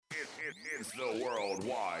It's the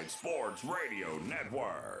Worldwide Sports Radio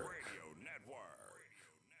Network.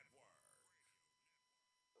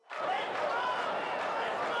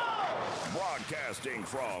 Broadcasting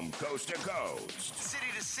from coast to coast, city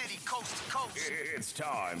to city, coast to coast. It's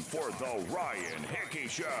time for the Ryan Hickey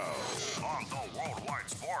Show on the Worldwide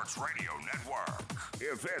Sports Radio Network.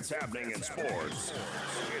 If it's happening in sports,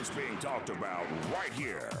 it's being talked about right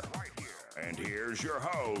here. And here's your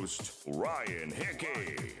host, Ryan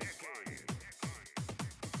Hickey.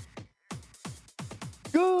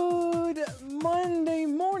 Good Monday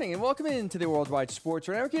morning and welcome into the Worldwide Sports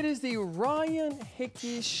Network. It is the Ryan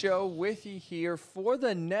Hickey Show with you here for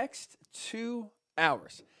the next 2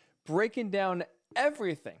 hours, breaking down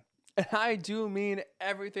everything, and I do mean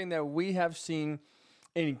everything that we have seen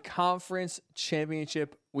in Conference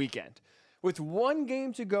Championship weekend. With one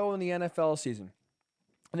game to go in the NFL season,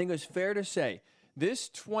 I think it was fair to say this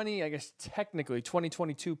technically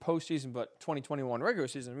 2022 postseason, but 2021 regular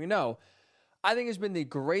season, we know, I think has been the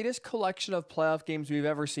greatest collection of playoff games we've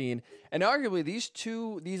ever seen. And arguably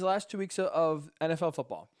these last 2 weeks of NFL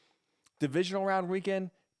football, divisional round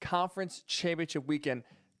weekend, conference championship weekend,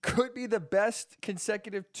 could be the best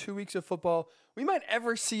consecutive 2 weeks of football we might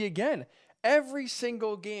ever see again. Every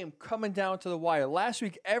single game coming down to the wire. Last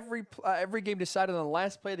week, every game decided on the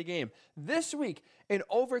last play of the game. This week, an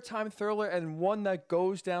overtime thriller and one that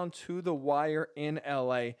goes down to the wire in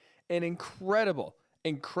LA. An incredible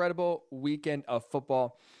weekend of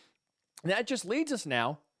football. And that just leads us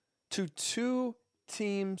now to two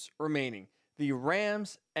teams remaining, the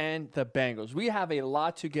Rams and the Bengals. We have a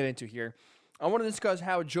lot to get into here. I want to discuss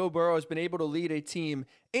how Joe Burrow has been able to lead a team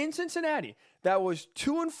in Cincinnati that was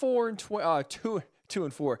 2-14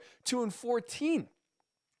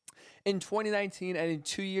 in 2019, and in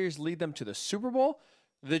 2 years lead them to the Super Bowl.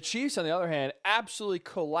 The Chiefs, on the other hand, absolutely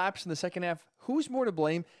collapsed in the second half. Who's more to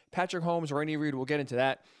blame? Patrick Mahomes or Andy Reid? We'll get into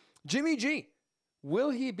that. Jimmy G,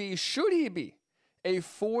 should he be a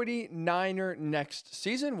 49er next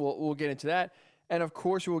season? We'll get into that. And of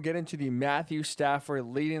course, we'll get into the Matthew Stafford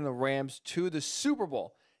leading the Rams to the Super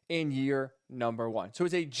Bowl in year number 1. So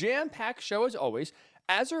it's a jam-packed show as always.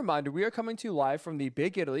 As a reminder, we are coming to you live from the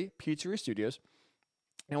Big Italy Pizzeria Studios.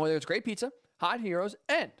 And whether it's great pizza, hot heroes,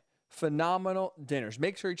 and phenomenal dinners,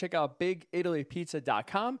 make sure you check out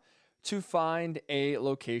BigItalyPizza.com to find a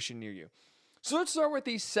location near you. So let's start with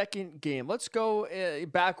the second game. Let's go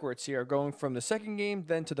backwards here, going from the second game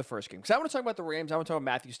then to the first game. Because I want to talk about the Rams. I want to talk about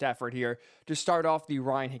Matthew Stafford here to start off the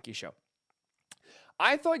Ryan Hickey Show.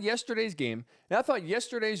 I thought yesterday's game, and I thought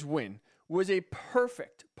yesterday's win was a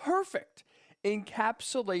perfect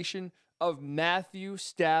encapsulation of Matthew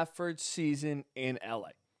Stafford's season in LA.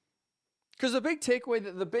 Because the big takeaway,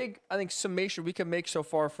 the big, I think, summation we can make so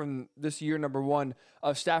far from this year number 1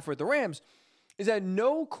 of Stafford the Rams is that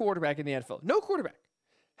no quarterback in the NFL, no quarterback,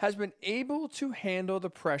 has been able to handle the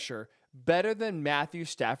pressure better than Matthew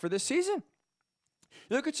Stafford this season.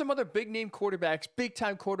 You look at some other big-name quarterbacks,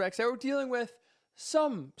 big-time quarterbacks that were dealing with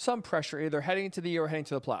some pressure, either heading into the year or heading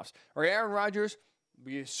to the playoffs. Or Aaron Rodgers,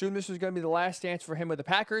 we assumed this was going to be the last dance for him with the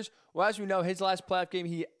Packers. Well, as we know, his last playoff game,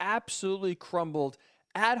 he absolutely crumbled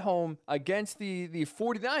at home against the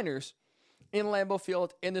 49ers in Lambeau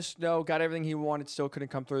Field in the snow, got everything he wanted, still couldn't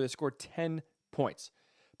come through. They scored 10 points.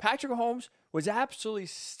 Patrick Mahomes was absolutely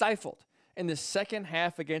stifled in the second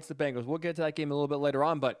half against the Bengals. We'll get to that game a little bit later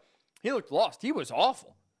on, but he looked lost. He was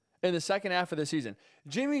awful in the second half of the season.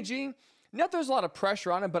 Jimmy G, not there's a lot of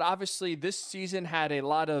pressure on him, but obviously this season had a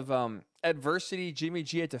lot of adversity Jimmy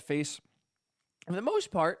G had to face. For the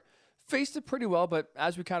most part, faced it pretty well, but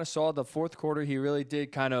as we kind of saw the fourth quarter, he really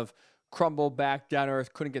did kind of crumble back down to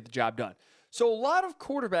earth, couldn't get the job done. So a lot of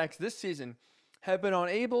quarterbacks this season have been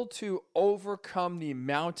unable to overcome the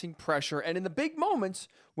mounting pressure, and in the big moments,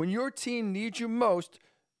 when your team needs you most,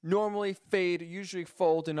 normally fade, usually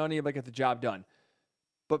fold, and unable to get the job done.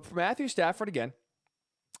 But for Matthew Stafford, again,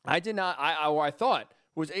 I thought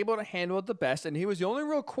was able to handle it the best, and he was the only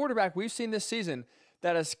real quarterback we've seen this season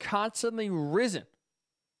that has constantly risen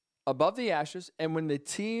above the ashes, and when the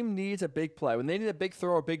team needs a big play, when they need a big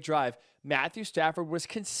throw or a big drive, Matthew Stafford was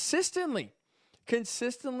consistently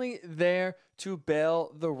there to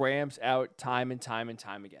bail the Rams out time and time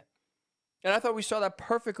again. And I thought we saw that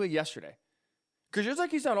perfectly yesterday. Because just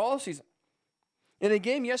like he's done all season. In a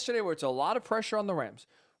game yesterday where it's a lot of pressure on the Rams,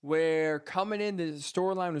 where coming in, the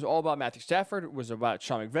storyline was all about Matthew Stafford, it was about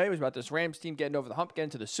Sean McVay, it was about this Rams team getting over the hump,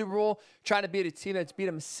 getting to the Super Bowl, trying to beat a team that's beat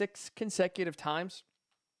them 6 consecutive times.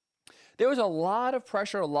 There was a lot of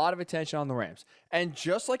pressure, a lot of attention on the Rams. And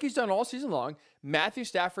just like he's done all season long, Matthew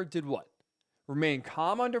Stafford did what? Remain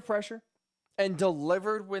calm under pressure and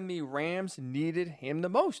delivered when the Rams needed him the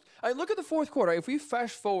most. I mean, look at the fourth quarter. If we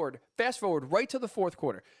fast forward right to the fourth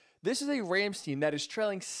quarter, this is a Rams team that is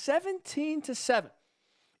trailing 17-7.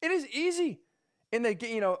 It is easy in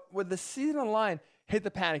the with the season on the line, hit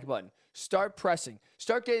the panic button, start pressing,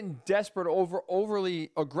 start getting desperate,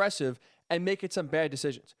 overly aggressive, and making some bad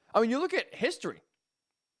decisions. I mean, you look at history.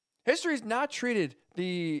 History's not treated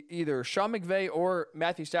either Sean McVay or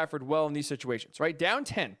Matthew Stafford well in these situations, right? Down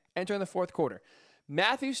 10, entering the fourth quarter.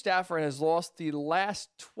 Matthew Stafford has lost the last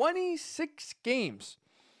 26 games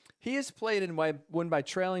he has played and won by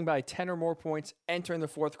trailing by 10 or more points entering the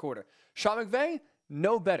fourth quarter. Sean McVay,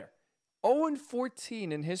 no better.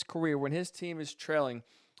 0-14 in his career when his team is trailing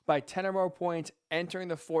by 10 or more points entering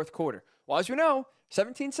the fourth quarter. Well, as you know,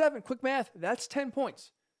 17-7, quick math, that's 10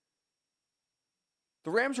 points.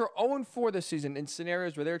 The Rams are 0-4 this season in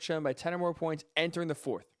scenarios where they're trailing by 10 or more points entering the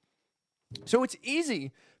fourth. So it's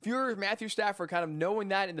easy if you're Matthew Stafford kind of knowing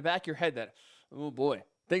that in the back of your head that, oh boy,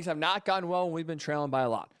 things have not gone well and we've been trailing by a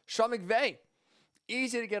lot. Sean McVay,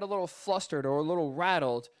 easy to get a little flustered or a little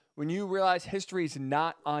rattled when you realize history is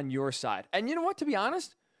not on your side. And you know what, to be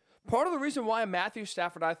honest, part of the reason why Matthew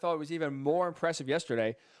Stafford I thought was even more impressive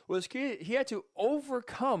yesterday was he had to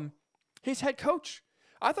overcome his head coach.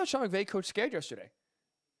 I thought Sean McVay coached scared yesterday.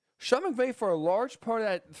 Sean McVay, for a large part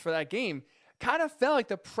of that game, kind of felt like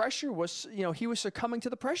the pressure was, he was succumbing to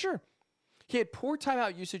the pressure. He had poor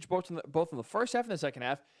timeout usage both in the first half and the second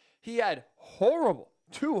half. He had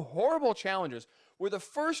two horrible challenges, where the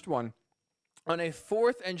first one on a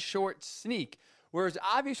 4th and short sneak, where it's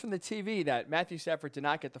obvious from the TV that Matthew Stafford did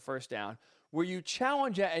not get the first down, where you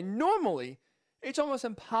challenge it, and normally it's almost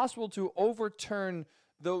impossible to overturn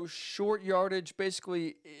those short yardage,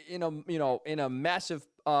 basically in a massive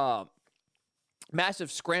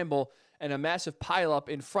scramble and a massive pileup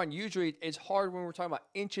in front. Usually it's hard when we're talking about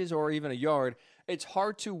inches or even a yard. It's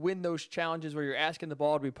hard to win those challenges where you're asking the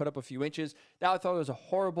ball to be put up a few inches. That I thought was a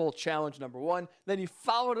horrible challenge, number one. Then he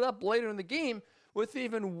followed it up later in the game with the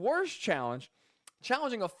even worse challenge,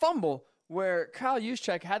 challenging a fumble where Kyle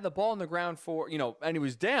Juszczyk had the ball on the ground and he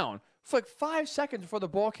was down for like 5 seconds before the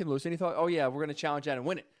ball came loose, and he thought, oh yeah, we're going to challenge that and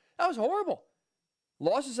win it. That was horrible.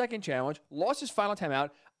 Lost his second challenge, lost his final timeout.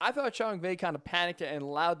 I thought Sean McVay kind of panicked and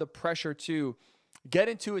allowed the pressure to get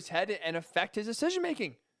into his head and affect his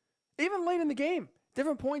decision-making. Even late in the game.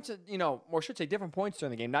 Different points, different points during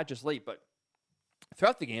the game, not just late, but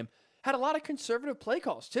throughout the game, had a lot of conservative play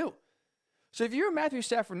calls too. So if you're Matthew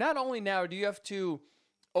Stafford, not only now do you have to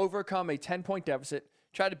overcome a 10-point deficit,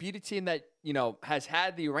 try to beat a team that, has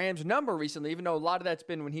had the Rams number recently, even though a lot of that's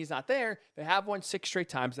been when he's not there. They have won 6 straight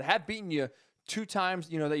times. They have beaten you 2 times,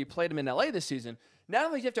 that you played them in LA this season. Not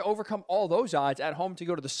only do you have to overcome all those odds at home to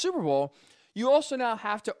go to the Super Bowl, you also now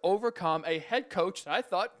have to overcome a head coach that I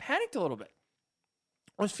thought panicked a little bit.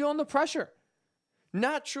 Was feeling the pressure.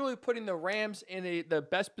 Not truly putting the Rams in the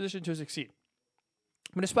best position to succeed.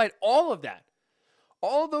 But despite all of that,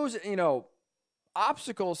 all those,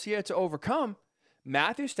 obstacles he had to overcome,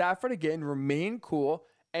 Matthew Stafford again remained cool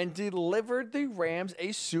and delivered the Rams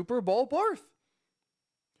a Super Bowl berth.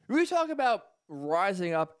 We talk about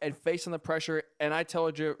rising up and facing the pressure, and I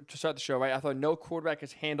told you to start the show, right? I thought no quarterback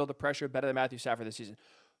has handled the pressure better than Matthew Stafford this season.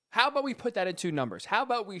 How about we put that into numbers? How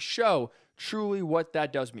about we show truly what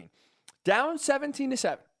that does mean? Down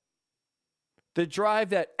 17-7. The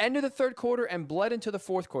drive that ended the third quarter and bled into the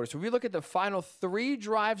fourth quarter. So if we look at the final 3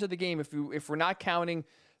 drives of the game, if we're not counting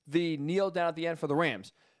the kneel down at the end for the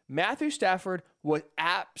Rams, Matthew Stafford was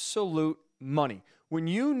absolute money. When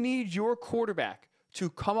you need your quarterback to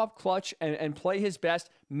come up clutch and play his best,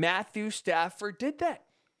 Matthew Stafford did that.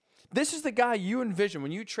 This is the guy you envision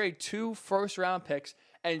when you trade 2 first-round picks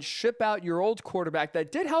and ship out your old quarterback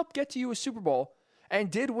that did help get to you a Super Bowl and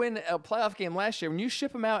did win a playoff game last year. When you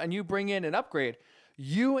ship him out and you bring in an upgrade,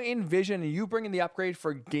 you envision and you bring in the upgrade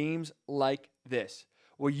for games like this,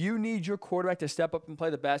 where you need your quarterback to step up and play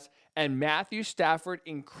the best. And Matthew Stafford,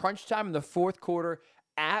 in crunch time in the fourth quarter,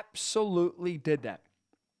 absolutely did that.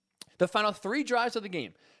 The final 3 drives of the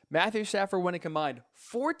game, Matthew Stafford went a combined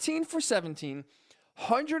 14 for 17,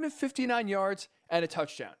 159 yards, and a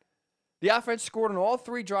touchdown. The offense scored on all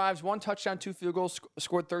 3 drives, 1 touchdown, 2 field goals,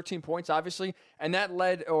 scored 13 points, obviously, and that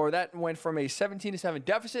went from a 17-7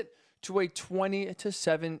 deficit to a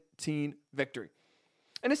 20-17 victory.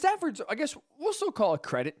 And Stafford's, I guess we'll still call it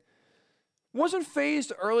credit, wasn't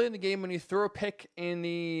phased early in the game when he threw a pick in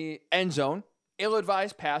the end zone.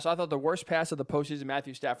 Ill-advised pass. I thought the worst pass of the postseason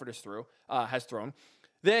Matthew Stafford has thrown.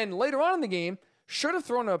 Then later on in the game, should have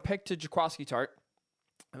thrown a pick to Jaquiski Tartt.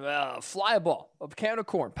 Fly a ball, a can of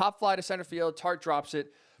corn, pop fly to center field. Tartt drops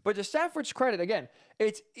it. But to Stafford's credit, again,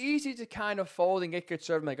 it's easy to kind of fold and get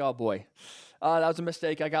conservative, like, oh boy, that was a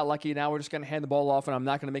mistake. I got lucky. Now we're just going to hand the ball off, and I'm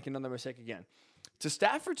not going to make another mistake again. To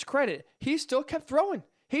Stafford's credit, he still kept throwing.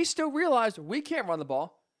 He still realized we can't run the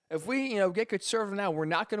ball. If we, get conservative now, we're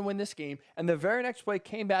not going to win this game. And the very next play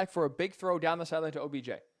came back for a big throw down the sideline to OBJ.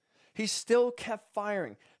 He still kept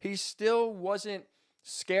firing. He still wasn't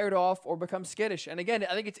scared off or become skittish. And again,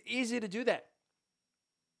 I think it's easy to do that.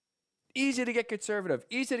 Easy to get conservative.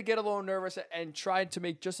 Easy to get a little nervous and try to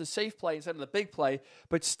make just a safe play instead of the big play.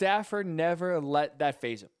 But Stafford never let that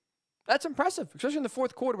phase him. That's impressive, especially in the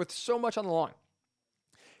fourth quarter with so much on the line.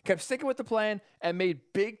 Kept sticking with the plan and made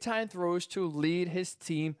big-time throws to lead his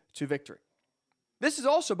team to victory. This is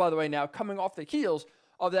also, by the way, now coming off the heels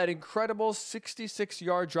of that incredible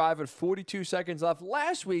 66-yard drive with 42 seconds left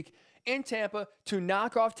last week in Tampa to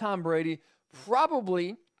knock off Tom Brady,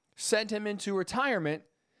 probably sent him into retirement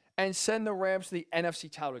and send the Rams to the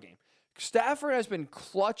NFC title game. Stafford has been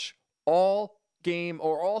clutch all game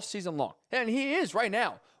or all season long. And he is right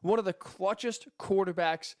now one of the clutchest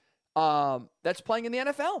quarterbacks that's playing in the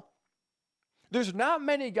NFL. There's not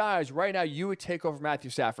many guys right now you would take over Matthew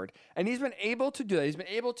Stafford. And he's been able to do that. He's been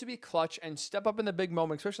able to be clutch and step up in the big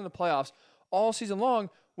moments, especially in the playoffs, all season long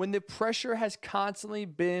when the pressure has constantly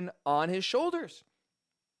been on his shoulders.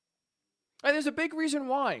 And there's a big reason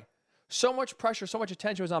why so much pressure, so much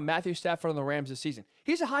attention was on Matthew Stafford on the Rams this season.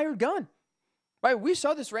 He's a hired gun. Right? We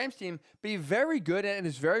saw this Rams team be very good and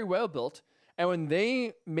is very well built. And when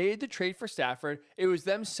they made the trade for Stafford, it was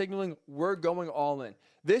them signaling, we're going all in.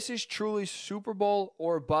 This is truly Super Bowl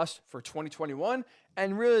or bust for 2021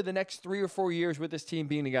 and really the next 3 or 4 years with this team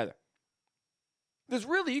being together. There's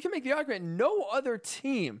really, you can make the argument, no other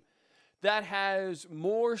team that has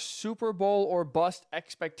more Super Bowl or bust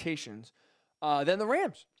expectations than the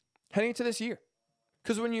Rams heading into this year.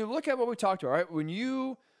 Because when you look at what we talked about, right? When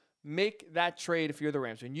you make that trade, if you're the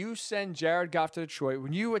Rams, when you send Jared Goff to Detroit,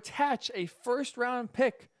 when you attach a first-round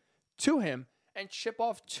pick to him and chip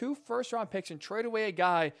off 2 first-round picks and trade away a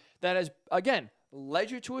guy that has, again,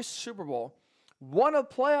 led you to a Super Bowl, won a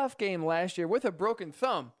playoff game last year with a broken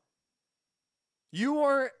thumb, you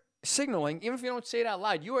are signaling, even if you don't say it out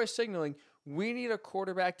loud, you are signaling we need a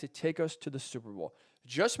quarterback to take us to the Super Bowl.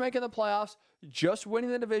 Just making the playoffs, just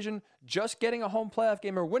winning the division, just getting a home playoff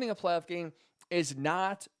game or winning a playoff game is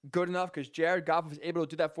not good enough because Jared Goff was able to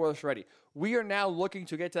do that for us already. We are now looking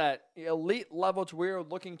to get to that elite level to where we're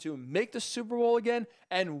looking to make the Super Bowl again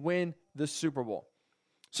and win the Super Bowl.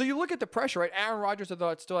 So you look at the pressure, right? Aaron Rodgers, I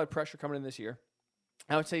thought, still had pressure coming in this year.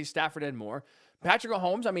 I would say Stafford had more. Patrick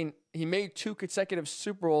Mahomes, I mean, he made 2 consecutive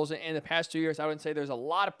Super Bowls in the past 2 years. I wouldn't say there's a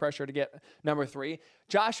lot of pressure to get number 3.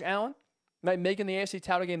 Josh Allen, making the AFC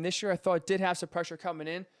title game this year, I thought did have some pressure coming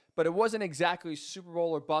in, but it wasn't exactly Super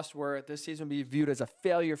Bowl or bust where this season would be viewed as a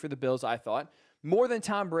failure for the Bills, I thought. More than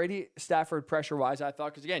Tom Brady, Stafford pressure-wise, I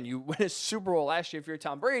thought, because again, you win a Super Bowl last year if you're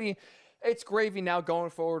Tom Brady, it's gravy now going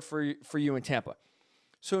forward for you in Tampa.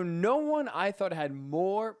 So no one, I thought, had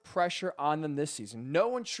more pressure on them this season. No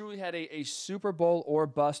one truly had a Super Bowl or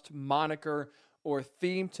bust moniker or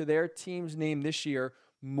theme to their team's name this year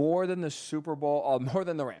more than the Super Bowl, more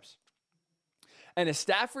than the Rams. And to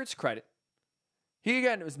Stafford's credit, he,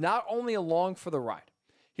 again, was not only along for the ride.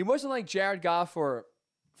 He wasn't like Jared Goff or,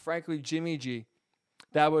 frankly, Jimmy G,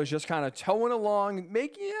 that was just kind of towing along,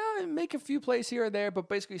 make a few plays here or there, but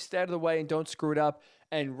basically stay out of the way and don't screw it up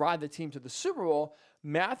and ride the team to the Super Bowl.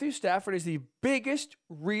 Matthew Stafford is the biggest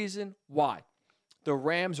reason why the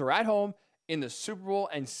Rams are at home in the Super Bowl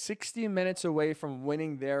and 60 minutes away from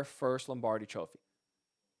winning their first Lombardi trophy.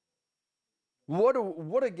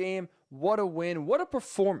 What a game, what a win, what a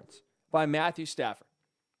performance by Matthew Stafford.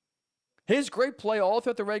 His great play all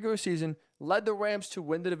throughout the regular season led the Rams to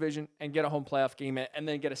win the division and get a home playoff game and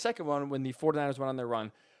then get a second one when the 49ers went on their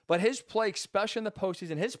run. But his play, especially in the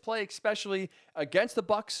postseason, his play especially against the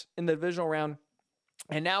Bucs in the divisional round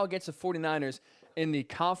and now against the 49ers in the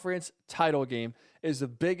conference title game is the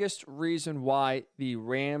biggest reason why the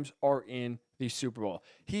Rams are in the Super Bowl.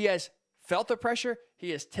 He has felt the pressure, he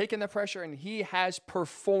has taken the pressure, and he has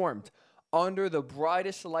performed under the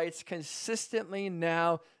brightest lights consistently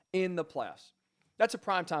now in the playoffs. That's a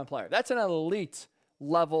primetime player. That's an elite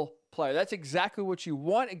level player. That's exactly what you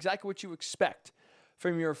want, exactly what you expect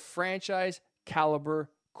from your franchise caliber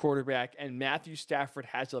quarterback, and Matthew Stafford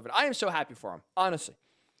has delivered. I am so happy for him, honestly.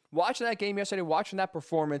 Watching that game yesterday, watching that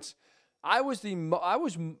performance, I was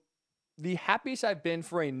the happiest I've been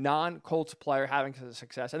for a non-Colts player having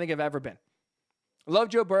success I think I've ever been. I love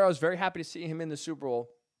Joe Burrow. I was very happy to see him in the Super Bowl.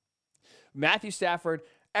 Matthew Stafford,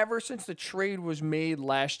 ever since the trade was made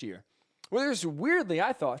last year, well, there's weirdly,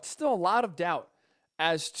 I thought, still a lot of doubt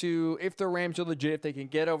as to if the Rams are legit, if they can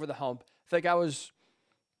get over the hump. I think I was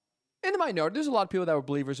in the minority. There's a lot of people that were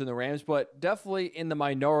believers in the Rams, but definitely in the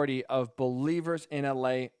minority of believers in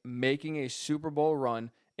LA making a Super Bowl run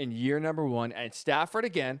in year number 1. And Stafford,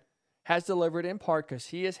 again, has delivered in part because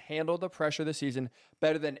he has handled the pressure this season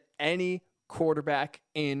better than any quarterback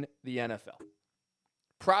in the NFL.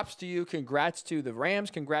 Props to you. Congrats to the Rams.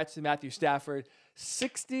 Congrats to Matthew Stafford.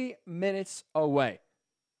 60 minutes away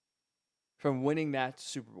from winning that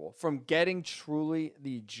Super Bowl, from getting truly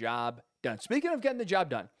the job done. Speaking of getting the job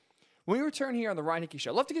done, when we return here on the Ryan Hickey Show,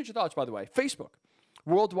 I'd love to get your thoughts, by the way. Facebook,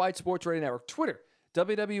 Worldwide Sports Radio Network. Twitter,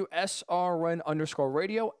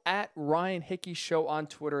 WWSRN_radio, at Ryan Hickey Show on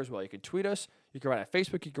Twitter as well. You can tweet us. You can write on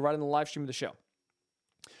Facebook. You can write on the live stream of the show.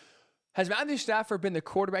 Has Matthew Stafford been the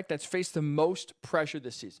quarterback that's faced the most pressure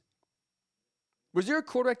this season? Was there a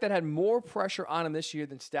quarterback that had more pressure on him this year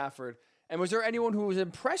than Stafford? And was there anyone who has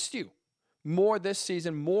impressed you more this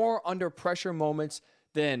season, more under pressure moments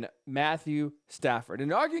than Matthew Stafford?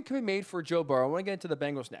 An argument can be made for Joe Burrow. I want to get into the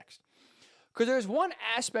Bengals next. Because there's one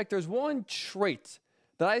aspect, there's one trait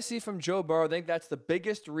that I see from Joe Burrow. I think that's the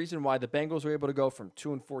biggest reason why the Bengals were able to go from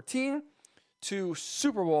 2-14 to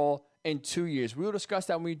Super Bowl in 2 years. We will discuss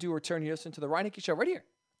that when we do return here. Listen to the Ryan Hickey Show right here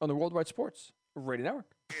on the Worldwide Sports Radio Network.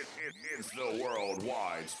 It's the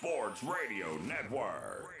Worldwide Sports Radio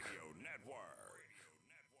Network.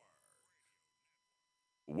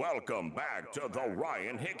 Welcome back to the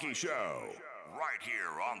Ryan Hickey Show, right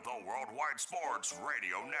here on the Worldwide Sports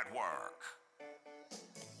Radio Network.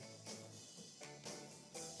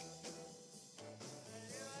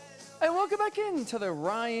 And welcome back into the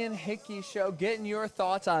Ryan Hickey Show, getting your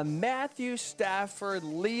thoughts on Matthew Stafford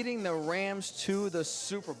leading the Rams to the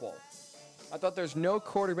Super Bowl. I thought there's no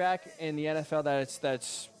quarterback in the NFL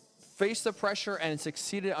that's faced the pressure and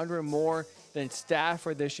succeeded under him more than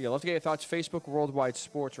Stafford this year. Love to get your thoughts. Facebook, Worldwide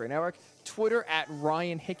Sports Radio Network. Twitter, at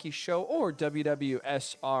Ryan Hickey Show, or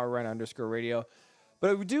WWSRN_radio.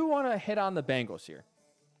 But we do want to hit on the Bengals here.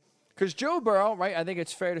 Because Joe Burrow, right, I think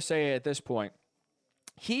it's fair to say at this point,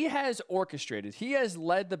 he has orchestrated, he has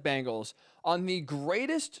led the Bengals on the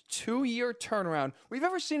greatest 2-year turnaround we've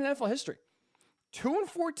ever seen in NFL history.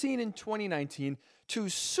 2-14 in 2019 to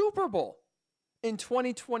Super Bowl in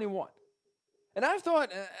 2021. And I've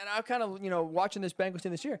thought, and I've kind of, watching this Bengals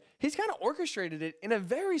team this year, he's kind of orchestrated it in a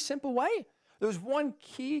very simple way. There's one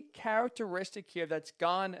key characteristic here that's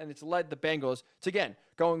gone and it's led the Bengals to, again,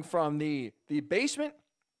 going from the basement,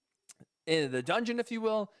 in the dungeon, if you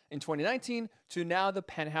will, in 2019 to now the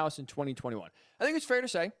penthouse in 2021. I think it's fair to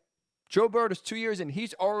say Joe Burrow is 2 years in.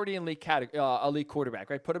 He's already an elite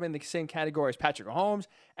quarterback, right? Put him in the same category as Patrick Mahomes,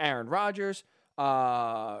 Aaron Rodgers,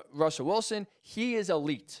 Russell Wilson. He is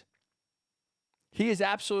elite. He is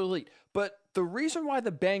absolutely elite. But the reason why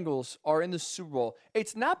the Bengals are in the Super Bowl,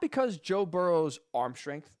 it's not because Joe Burrow's arm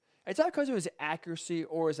strength. It's not because of his accuracy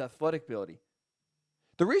or his athletic ability.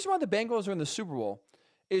 The reason why the Bengals are in the Super Bowl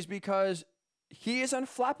is because he is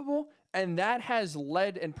unflappable, and that has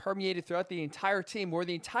led and permeated throughout the entire team, where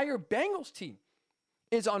the entire Bengals team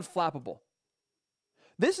is unflappable.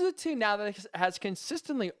 This is a team now that has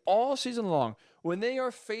consistently all season long, when they are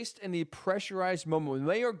faced in the pressurized moment, when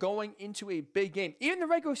they are going into a big game, even the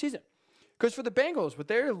regular season. Because for the Bengals, with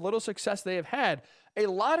their little success they have had, a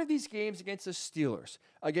lot of these games against the Steelers,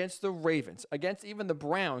 against the Ravens, against even the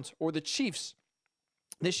Browns or the Chiefs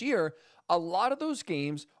this year, a lot of those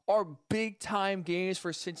games are big-time games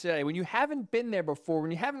for Cincinnati. When you haven't been there before,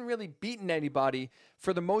 when you haven't really beaten anybody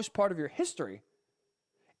for the most part of your history,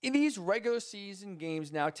 in these regular season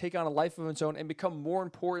games now take on a life of its own and become more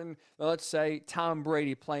important than, let's say, Tom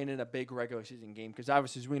Brady playing in a big regular season game, because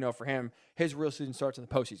obviously, as we know, for him, his real season starts in the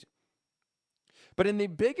postseason. But in the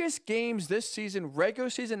biggest games this season, regular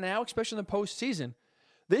season now, especially in the postseason,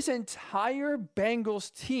 this entire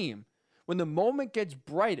Bengals team, when the moment gets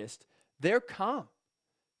brightest, they're calm.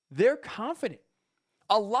 They're confident.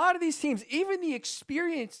 A lot of these teams, even the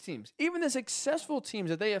experienced teams, even the successful teams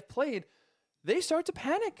that they have played, they start to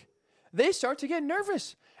panic. They start to get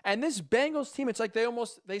nervous. And this Bengals team, it's like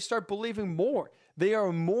they start believing more. They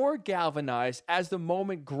are more galvanized as the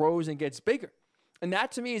moment grows and gets bigger. And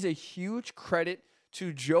that, to me, is a huge credit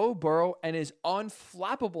to Joe Burrow and his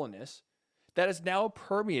unflappableness that has now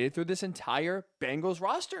permeated through this entire Bengals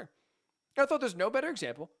roster. I thought there's no better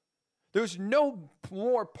example. There's no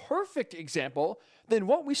more perfect example than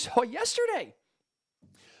what we saw yesterday.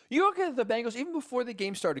 You look at the Bengals, even before the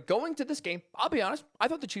game started, going to this game, I'll be honest, I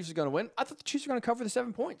thought the Chiefs were going to win. I thought the Chiefs were going to cover the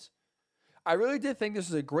 7 points. I really did think this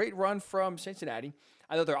was a great run from Cincinnati.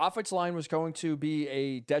 I thought their offensive line was going to be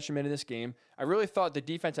a detriment in this game. I really thought the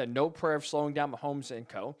defense had no prayer of slowing down Mahomes and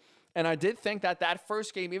co. And I did think that that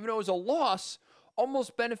first game, even though it was a loss,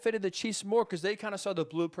 almost benefited the Chiefs more because they kind of saw the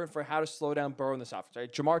blueprint for how to slow down Burrow in this offense.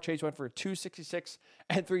 Right? Jamar Chase went for 266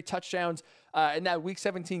 and 3 touchdowns in that Week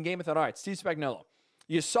 17 game. I thought, all right, Steve Spagnuolo,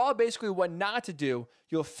 you saw basically what not to do.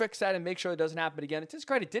 You'll fix that and make sure it doesn't happen again. To his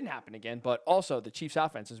credit, it didn't happen again, but also the Chiefs'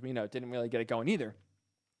 offense, as we know, didn't really get it going either.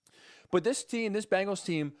 But this team, this Bengals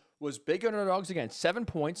team, was big underdogs again, 7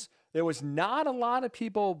 points. There was not a lot of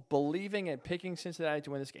people believing and picking Cincinnati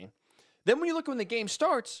to win this game. Then when you look when the game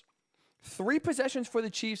starts, 3 possessions for the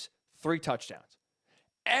Chiefs, 3 touchdowns.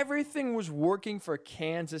 Everything was working for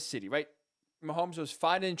Kansas City, right? Mahomes was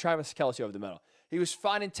finding Travis Kelce over the middle. He was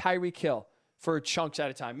finding Tyreek Hill for chunks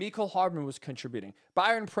at a time. Mecole Hardman was contributing.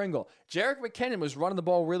 Byron Pringle. Jerick McKinnon was running the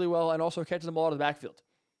ball really well and also catching the ball out of the backfield.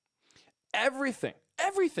 Everything.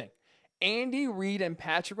 Andy Reid and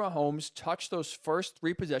Patrick Mahomes touched those first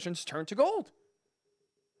 3 possessions, turned to gold.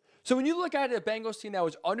 So when you look at a Bengals team that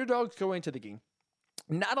was underdogs going into the game,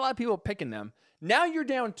 not a lot of people picking them. Now you're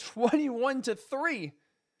down 21-3,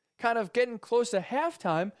 kind of getting close to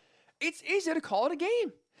halftime. It's easy to call it a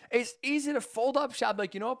game. It's easy to fold up shop.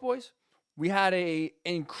 Like, you know what, boys? We had an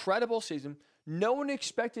incredible season. No one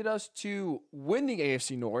expected us to win the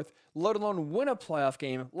AFC North, let alone win a playoff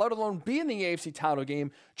game, let alone be in the AFC title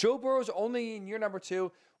game. Joe Burrow's only in year number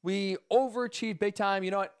 2. We overachieved big time.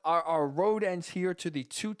 You know what? Our road ends here to the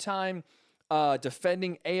 2-time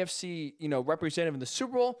defending AFC, representative in the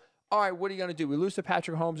Super Bowl. All right, what are you going to do? We lose to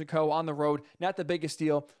Patrick Mahomes and co. on the road. Not the biggest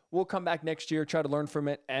deal. We'll come back next year, try to learn from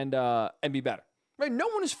it, and be better. Right? No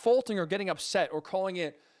one is faulting or getting upset or calling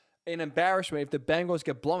it an embarrassment if the Bengals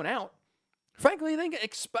get blown out. Frankly, I think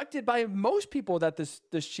expected by most people that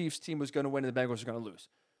this Chiefs team was going to win and the Bengals were going to lose.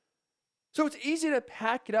 So it's easy to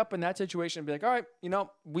pack it up in that situation and be like, all right,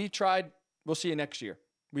 we tried. We'll see you next year.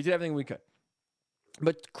 We did everything we could.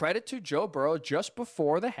 But credit to Joe Burrow, just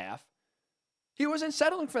before the half, he wasn't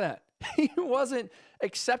settling for that. He wasn't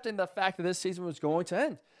accepting the fact that this season was going to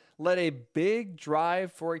end. Led a big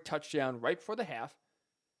drive for a touchdown right before the half.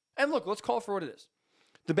 And look, let's call it for what it is.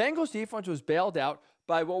 The Bengals defense was bailed out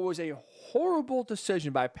by what was a horrible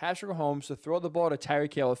decision by Patrick Mahomes to throw the ball to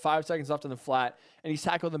Tyreek Hill with 5 seconds left on the flat, and he's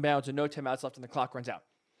tackled in bounds and no timeouts left and the clock runs out.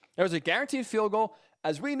 There was a guaranteed field goal.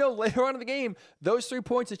 As we know later on in the game, those 3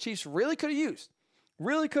 points the Chiefs really could have used.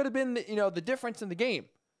 Really could have been the difference in the game.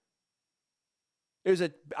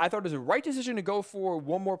 I thought it was a right decision to go for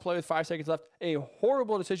one more play with 5 seconds left. A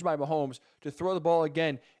horrible decision by Mahomes to throw the ball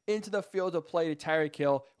again into the field of play to Tyreek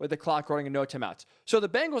Hill with the clock running and no timeouts. So the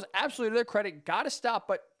Bengals, absolutely to their credit, got to stop,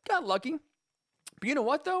 but got lucky. But you know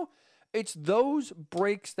what, though? It's those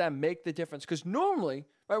breaks that make the difference. Because normally,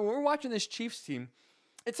 right, when we're watching this Chiefs team,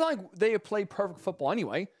 it's not like they play perfect football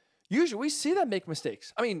anyway. Usually we see them make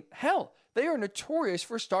mistakes. I mean, hell, they are notorious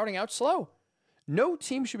for starting out slow. No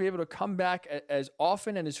team should be able to come back as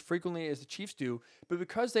often and as frequently as the Chiefs do, but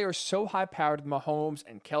because they are so high-powered, Mahomes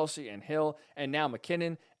and Kelce and Hill and now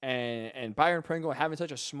McKinnon and Byron Pringle having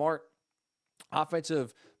such a smart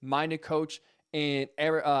offensive-minded coach and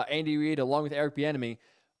Andy Reid along with Eric Bieniemy,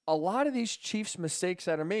 a lot of these Chiefs mistakes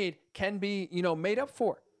that are made can be, made up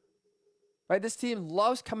for. Right? This team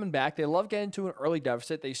loves coming back. They love getting to an early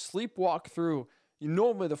deficit. They sleepwalk through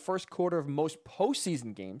normally the first quarter of most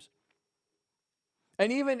postseason games.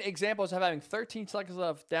 And even examples of having 13 seconds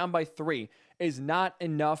left down by 3 is not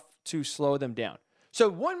enough to slow them down. So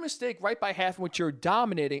one mistake right by half in which you're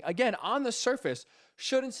dominating, again, on the surface,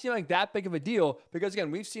 shouldn't seem like that big of a deal because, again,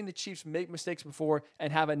 we've seen the Chiefs make mistakes before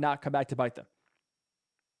and have it not come back to bite them.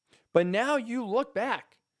 But now you look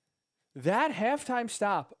back. That halftime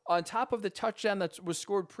stop on top of the touchdown that was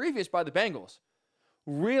scored previous by the Bengals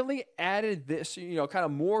really added this, kind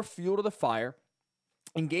of more fuel to the fire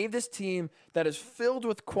and gave this team that is filled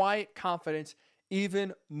with quiet confidence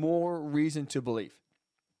even more reason to believe.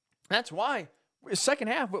 That's why the second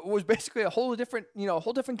half was basically a whole different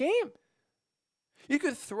game. You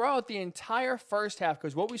could throw out the entire first half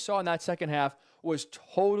because what we saw in that second half was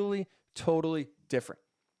totally different.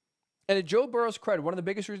 And to Joe Burrow's credit, one of the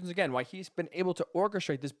biggest reasons, again, why he's been able to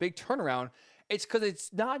orchestrate this big turnaround, it's because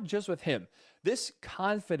it's not just with him. This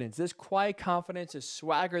confidence, this quiet confidence, this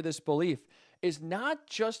swagger, this belief is not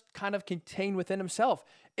just kind of contained within himself.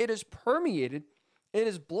 It is permeated. It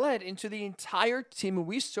is bled into the entire team. And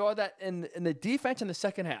we saw that in the defense in the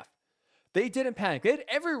second half. They didn't panic. They had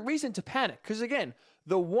every reason to panic. Because, again,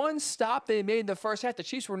 the one stop they made in the first half, the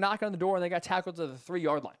Chiefs were knocking on the door and they got tackled to the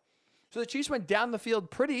 3-yard line. So the Chiefs went down the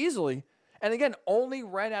field pretty easily. And, again, only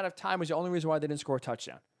ran out of time was the only reason why they didn't score a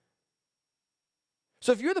touchdown.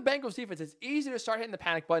 So if you're the Bengals defense, it's easy to start hitting the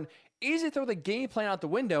panic button, easy to throw the game plan out the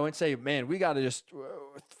window and say, man, we got to just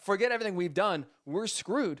forget everything we've done. We're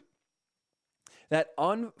screwed. that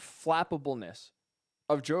unflappableness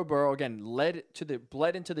of Joe Burrow, again, bled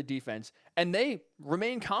into the defense, and they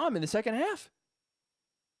remained calm in the second half.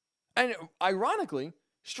 And ironically,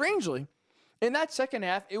 strangely, in that second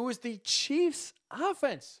half, it was the Chiefs'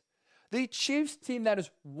 offense. The Chiefs team that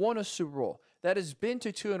has won a Super Bowl, that has been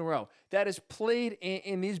to 2 in a row, that has played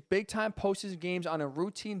in these big-time postseason games on a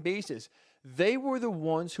routine basis, they were the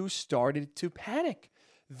ones who started to panic.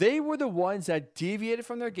 They were the ones that deviated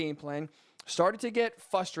from their game plan, started to get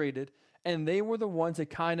frustrated, and they were the ones that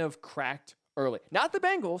kind of cracked early. Not the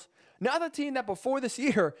Bengals, not the team that before this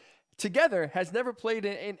year together has never played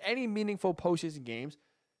in any meaningful postseason games,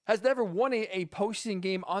 has never won a postseason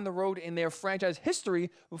game on the road in their franchise history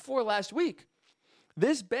before last week.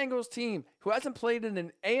 This Bengals team, who hasn't played in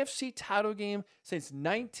an AFC title game since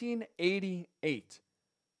 1988,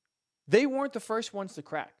 they weren't the first ones to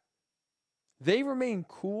crack. They remain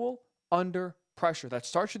cool under pressure. That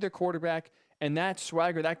starts with their quarterback, and that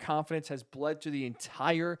swagger, that confidence has bled to the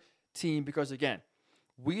entire team because, again,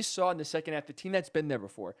 we saw in the second half the team that's been there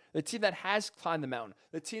before, the team that has climbed the mountain,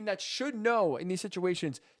 the team that should know in these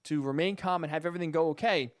situations to remain calm and have everything go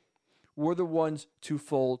okay, were the ones to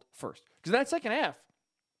fold first. Because in that second half,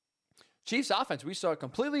 Chiefs offense, we saw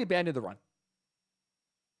completely abandon the run.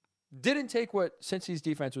 Didn't take what Cincy's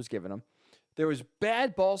defense was giving them. There was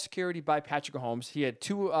bad ball security by Patrick Mahomes. He had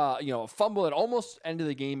a fumble that almost ended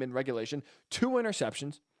the game in regulation, 2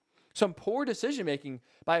 interceptions, some poor decision-making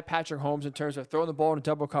by Patrick Mahomes in terms of throwing the ball in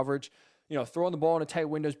double coverage, throwing the ball into tight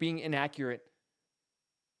windows, being inaccurate.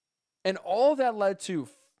 And all that led to,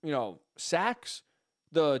 sacks.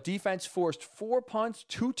 The defense forced 4 punts,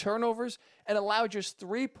 2 turnovers, and allowed just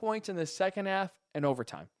 3 points in the second half and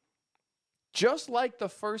overtime. Just like the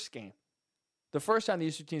first game. The first time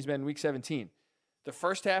these two teams met in Week 17. The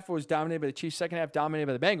first half was dominated by the Chiefs. Second half dominated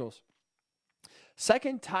by the Bengals.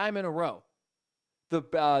 Second time in a row, the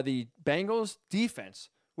Bengals defense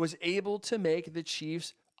was able to make the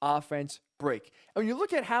Chiefs offense break. And when you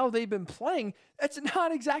look at how they've been playing, that's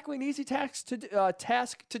not exactly an easy task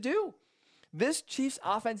to do. This Chiefs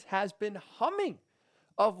offense has been humming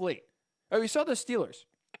of late. We saw the Steelers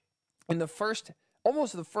in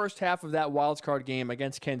almost the first half of that wild card game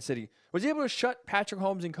against Kansas City, was able to shut Patrick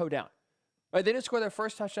Mahomes and co down. Right, they didn't score their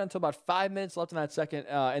first touchdown until about 5 minutes left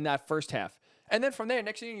in that first half. And then from there,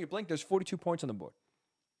 next thing you blink, there's 42 points on the board.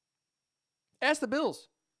 Ask the Bills.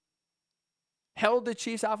 Held the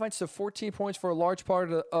Chiefs offense to 14 points for a large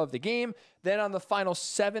part of the game. Then on the final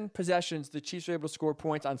 7 possessions, the Chiefs were able to score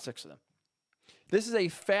points on 6 of them. This is a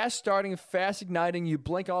fast starting, fast igniting. You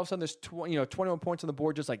blink, all of a sudden there's 21 points on the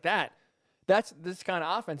board just like that. That's this kind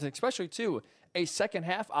of offense, and especially, too, a second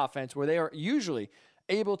half offense where they are usually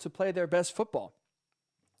able to play their best football.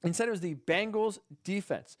 Instead, it was the Bengals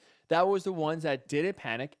defense. That was the ones that didn't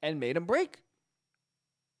panic and made them break.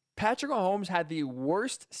 Patrick Mahomes had the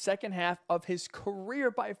worst second half of his career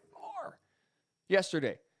by far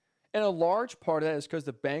yesterday. And a large part of that is because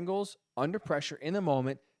the Bengals, under pressure in the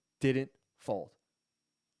moment, didn't fold.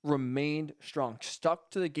 Remained strong, stuck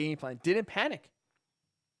to the game plan, didn't panic.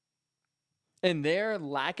 And their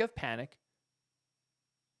lack of panic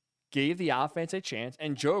gave the offense a chance.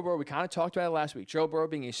 And Joe Burrow, we kind of talked about it last week. Joe Burrow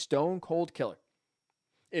being a stone-cold killer.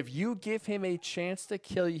 If you give him a chance to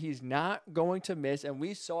kill you, he's not going to miss. And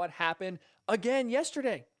we saw it happen again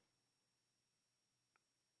yesterday.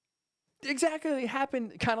 Exactly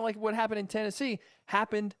happened, kind of like what happened in Tennessee,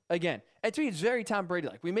 happened again. And to me, it's very Tom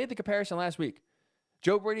Brady-like. We made the comparison last week.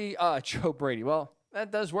 Joe Brady, well,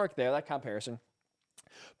 that does work there, that comparison.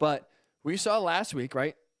 But we saw last week,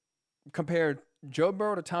 right, compared Joe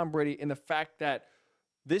Burrow to Tom Brady in the fact that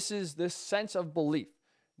this sense of belief,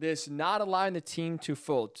 this not allowing the team to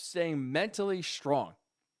fold, staying mentally strong,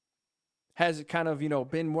 has kind of,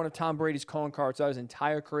 been one of Tom Brady's calling cards throughout his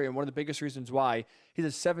entire career, and one of the biggest reasons why he's a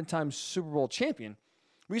 7-time Super Bowl champion.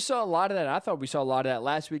 We saw a lot of that. I thought we saw a lot of that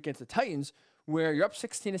last week against the Titans, where you're up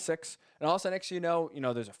 16-6, and all of a sudden, next thing you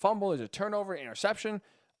know, there's a fumble, there's a turnover, interception,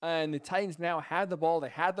 and the Titans now had the ball, they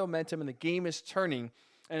had the momentum, and the game is turning.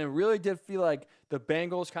 And it really did feel like the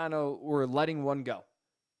Bengals kind of were letting one go.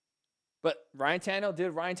 But Ryan Tannehill did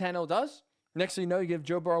what Ryan Tannehill does. Next thing you know, you give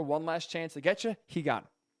Joe Burrow one last chance to get you. He got him.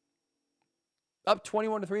 Up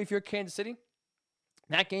 21-3 if you're Kansas City.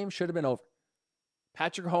 That game should have been over.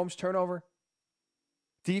 Patrick Mahomes turnover.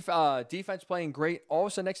 Defense playing great. All of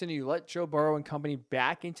a sudden, next thing you let Joe Burrow and company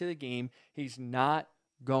back into the game. He's not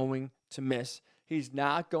going to miss. He's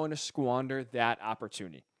not going to squander that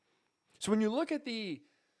opportunity. So when you look at the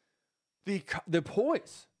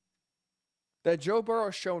poise that Joe Burrow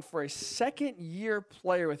has shown for a second-year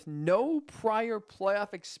player with no prior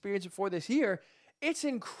playoff experience before this year, it's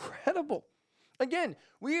incredible. Again,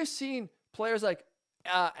 we have seen players like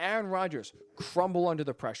Aaron Rodgers crumble under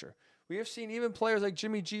the pressure. We have seen even players like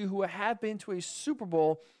Jimmy G, who have been to a Super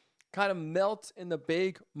Bowl, kind of melt in the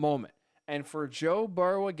big moment. And for Joe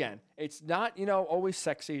Burrow, again, it's not, always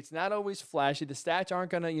sexy. It's not always flashy. The stats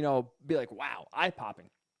aren't going to, be like, wow, eye-popping.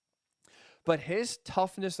 But his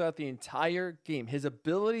toughness throughout the entire game, his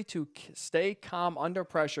ability to stay calm under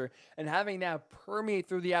pressure and having that permeate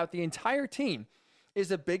throughout the entire team is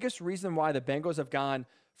the biggest reason why the Bengals have gone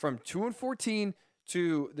from 2-14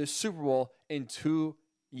 to the Super Bowl in 2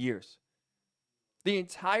 years. The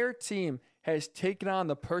entire team has taken on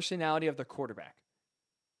the personality of the quarterback.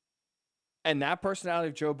 And that personality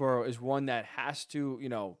of Joe Burrow is one that has to,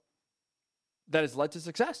 that has led to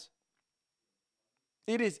success.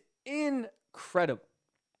 It is incredible.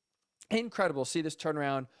 Incredible to see this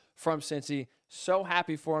turnaround from Cincy. So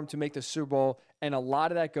happy for him to make the Super Bowl. And a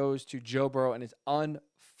lot of that goes to Joe Burrow and his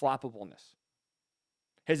unflappableness.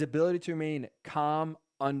 His ability to remain calm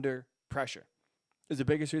under pressure is the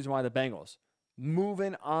biggest reason why the Bengals,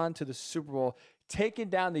 moving on to the Super Bowl, taking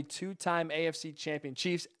down the two-time AFC champion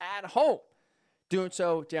Chiefs at home, doing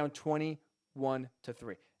so down 21-3.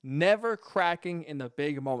 Never cracking in the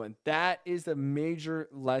big moment. That is the major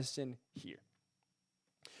lesson here.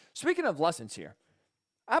 Speaking of lessons here,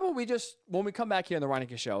 how about we just, when we come back here on the Ryan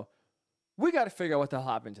Hickey Show, we got to figure out what the hell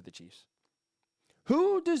happened to the Chiefs.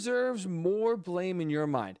 Who deserves more blame in your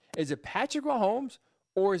mind? Is it Patrick Mahomes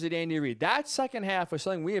or is it Andy Reid? That second half was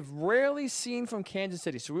something we have rarely seen from Kansas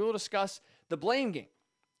City. So we will discuss the blame game.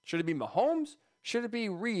 Should it be Mahomes? Should it be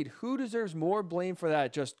Reid? Who deserves more blame for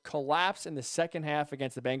that just collapse in the second half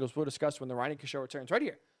against the Bengals? We'll discuss when the Ryan Hickey Show returns right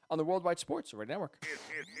here on the Worldwide Sports Radio Network.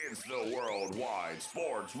 It's the Worldwide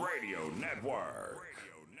Sports Radio Network.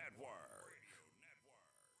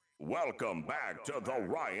 Welcome back to the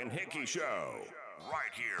Ryan Hickey Show,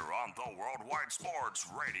 right here on the Worldwide Sports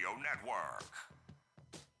Radio Network.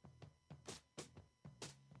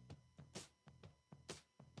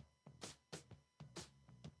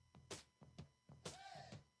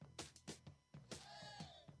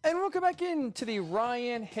 And welcome back into the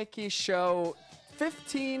Ryan Hickey Show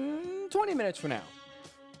 20 minutes from now.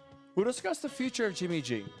 We'll discuss the future of Jimmy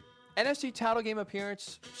G. NFC title game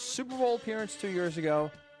appearance, Super Bowl appearance 2 years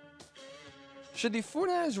ago. Should the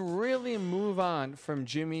 49ers really move on from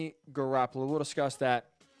Jimmy Garoppolo? We'll discuss that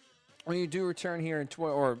when you do return here in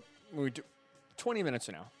 20 minutes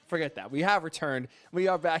from now. Forget that. We have returned. We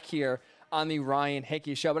are back here on the Ryan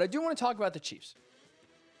Hickey Show. But I do want to talk about the Chiefs.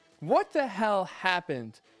 What the hell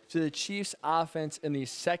happened to the Chiefs offense in the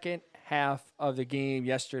second half of the game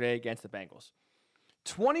yesterday against the Bengals?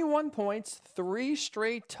 21 points, 3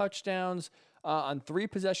 straight touchdowns on 3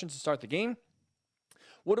 possessions to start the game.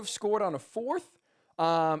 Would have scored on a fourth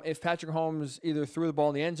if Patrick Mahomes either threw the ball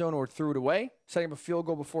in the end zone or threw it away, setting up a field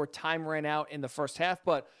goal before time ran out in the first half.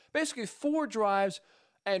 But basically 4 drives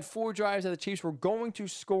that the Chiefs were going to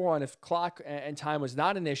score on if clock and time was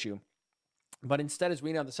not an issue. But instead, as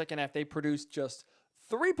we know, in the second half, they produced just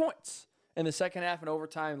 3 points in the second half, and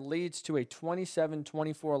overtime leads to a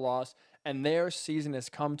 27-24 loss, and their season has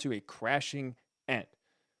come to a crashing end.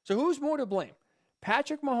 So who's more to blame,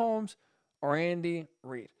 Patrick Mahomes or Andy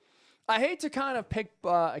Reid? I hate to kind of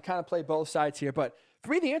play both sides here, but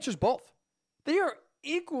for me, the answer is both. They are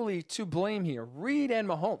equally to blame here, Reid and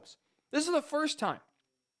Mahomes. This is the first time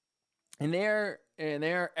in their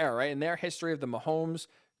era, right, in their history of the Mahomes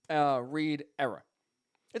Reid era.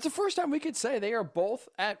 It's the first time we could say they are both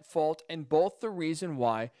at fault and both the reason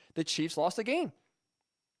why the Chiefs lost the game.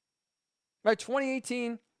 Right,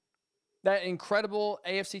 2018, that incredible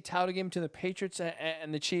AFC title game to the Patriots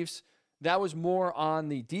and the Chiefs, that was more on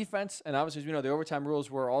the defense. And obviously, as we know, the overtime rules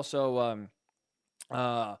were also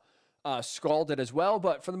scalded as well.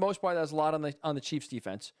 But for the most part, that was a lot on the Chiefs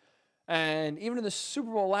defense. And even in the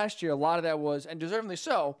Super Bowl last year, a lot of that was, and deservedly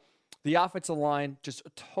so, the offensive line just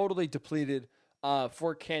totally depleted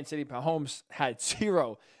for Kansas City. Mahomes had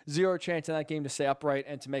zero chance in that game to stay upright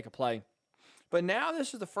and to make a play. But now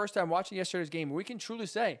this is the first time watching yesterday's game where we can truly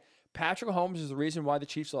say Patrick Mahomes is the reason why the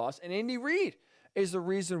Chiefs lost, and Andy Reid is the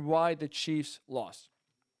reason why the Chiefs lost.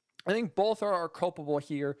 I think both are culpable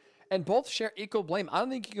here, and both share equal blame. I don't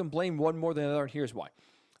think you can blame one more than the other, and here's why.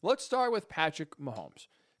 Let's start with Patrick Mahomes.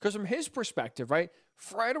 Because from his perspective, right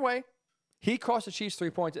away, he cost the Chiefs 3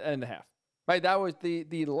 points at the end of the half. Right? That was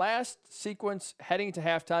the last sequence heading into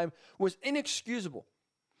halftime was inexcusable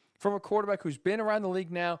from a quarterback who's been around the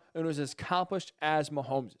league now and was as accomplished as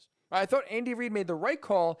Mahomes is. I thought Andy Reid made the right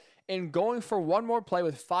call in going for one more play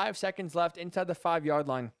with 5 seconds left inside the 5-yard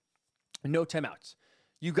line. No timeouts.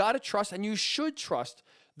 You got to trust, and you should trust,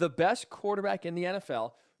 the best quarterback in the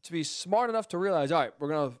NFL to be smart enough to realize, all right, we're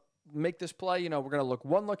going to make this play. We're going to look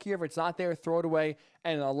one look here. If it's not there, throw it away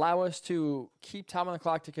and allow us to keep time on the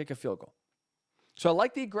clock to kick a field goal. So I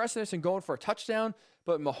like the aggressiveness and going for a touchdown,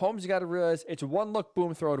 but Mahomes, you got to realize it's one look,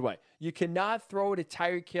 boom, throw it away. You cannot throw it at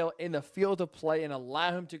Tyreek Hill in the field of play and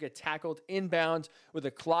allow him to get tackled inbounds with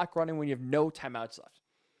the clock running when you have no timeouts left.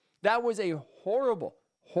 That was a horrible,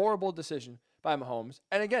 horrible decision by Mahomes.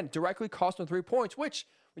 And again, directly cost him 3 points, which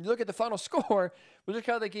when you look at the final score, when you look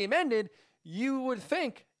how the game ended, you would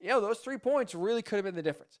think, those 3 points really could have been the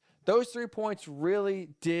difference. Those 3 points really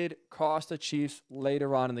did cost the Chiefs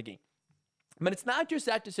later on in the game. But it's not just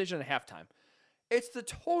that decision at halftime. It's the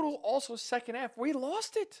total also second half where he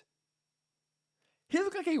lost it. He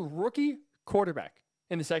looked like a rookie quarterback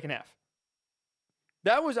in the second half.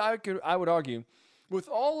 That was, I would argue, with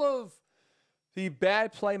all of the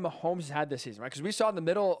bad play Mahomes has had this season, right? Because we saw in the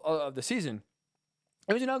middle of the season,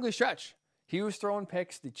 it was an ugly stretch. He was throwing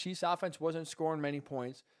picks. The Chiefs offense wasn't scoring many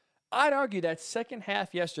points. I'd argue that second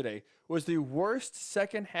half yesterday was the worst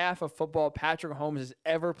second half of football Patrick Mahomes has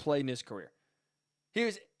ever played in his career. He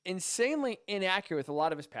was insanely inaccurate with a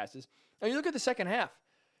lot of his passes. And you look at the second half,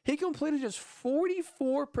 he completed just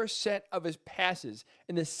 44% of his passes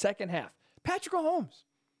in the second half. Patrick Mahomes,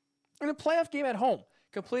 in a playoff game at home,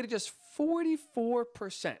 completed just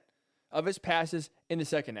 44% of his passes in the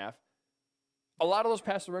second half. A lot of those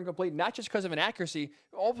passes were incomplete, not just because of inaccuracy,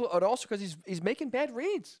 but also because he's making bad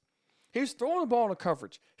reads. He's throwing the ball into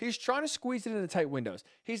coverage. He's trying to squeeze it into tight windows.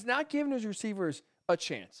 He's not giving his receivers a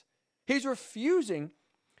chance. He's refusing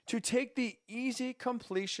to take the easy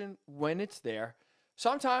completion when it's there.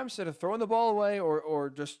 Sometimes instead of throwing the ball away or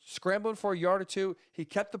just scrambling for a yard or two, he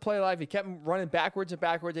kept the play alive. He kept running backwards and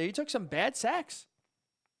backwards. And he took some bad sacks.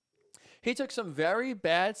 He took some very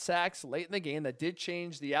bad sacks late in the game that did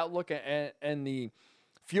change the outlook and the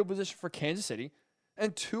field position for Kansas City.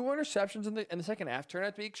 And 2 interceptions in the second half turned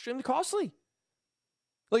out to be extremely costly.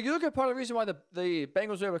 Like, you look at part of the reason why the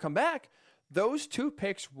Bengals were able to come back. Those 2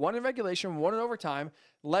 picks, one in regulation, one in overtime,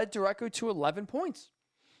 led directly to 11 points.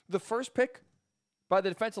 The first pick by the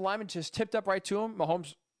defensive lineman just tipped up right to him.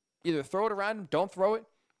 Mahomes either throw it around him, don't throw it.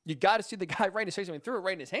 You got to see the guy right in his face. I mean, threw it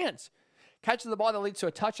right in his hands. Catches the ball that leads to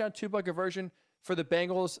a touchdown, 2-point conversion for the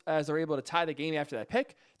Bengals as they're able to tie the game after that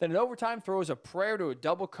pick. Then in overtime, throws a prayer to a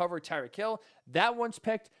double cover Tyreek Hill. That one's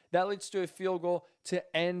picked. That leads to a field goal to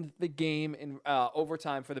end the game in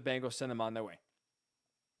overtime for the Bengals, send them on their way.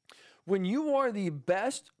 When you are the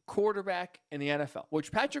best quarterback in the NFL,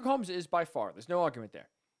 which Patrick Mahomes is by far, there's no argument there.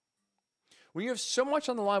 When you have so much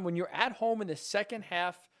on the line, when you're at home in the second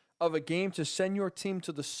half of a game to send your team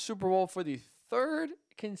to the Super Bowl for the 3rd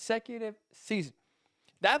consecutive season,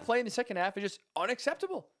 that play in the second half is just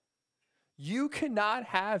unacceptable. You cannot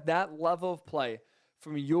have that level of play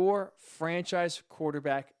from your franchise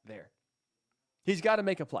quarterback there. He's got to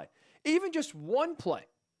make a play. Even just one play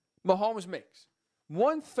Mahomes makes.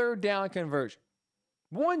 1 third down conversion.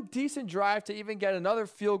 1 decent drive to even get another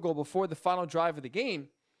field goal before the final drive of the game.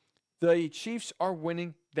 The Chiefs are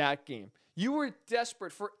winning that game. You were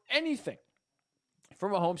desperate for anything for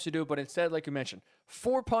Mahomes to do, but instead, like you mentioned,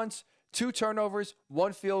 4 punts, 2 turnovers,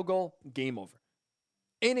 1 field goal, game over.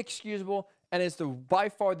 Inexcusable, and it's by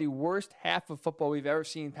far the worst half of football we've ever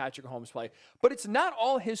seen Patrick Mahomes play. But it's not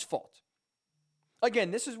all his fault.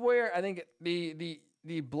 Again, this is where I think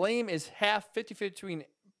the blame is half 50-50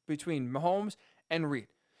 between Mahomes and Reid.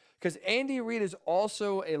 Because Andy Reid is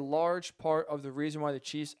also a large part of the reason why the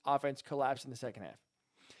Chiefs' offense collapsed in the second half.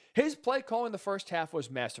 His play call in the first half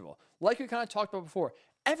was masterful. Like we kind of talked about before,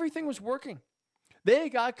 everything was working. They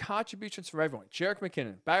got contributions from everyone. Jerick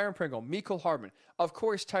McKinnon, Byron Pringle, Mecole Hardman, of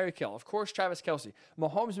course Tyreek Hill, of course Travis Kelce.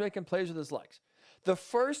 Mahomes making plays with his legs. The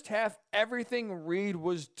first half, everything Reid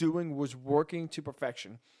was doing was working to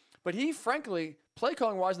perfection. But he, frankly, play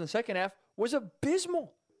calling wise in the second half, was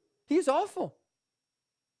abysmal. He's awful.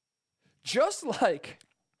 Just like,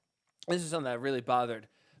 this is something that really bothered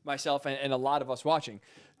myself and a lot of us watching.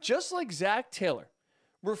 Just like Zach Taylor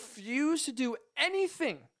refused to do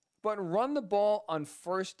anything but run the ball on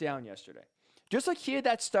first down yesterday. Just like he had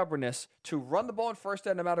that stubbornness to run the ball on first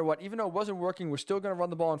down no matter what, even though it wasn't working, we're still going to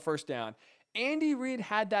run the ball on first down. Andy Reid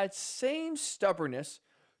had that same stubbornness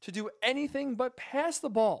to do anything but pass the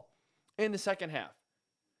ball in the second half.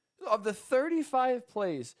 Of the 35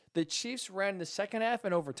 plays the Chiefs ran in the second half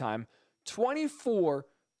and overtime, 24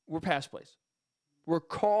 were pass plays. Were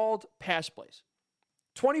called pass plays.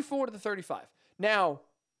 24 to the 35. Now,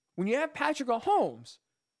 when you have Patrick Mahomes,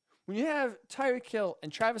 when you have Tyreek Hill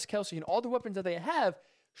and Travis Kelce and all the weapons that they have,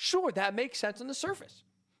 sure, that makes sense on the surface.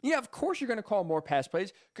 Yeah, of course you're going to call more pass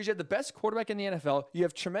plays because you have the best quarterback in the NFL. You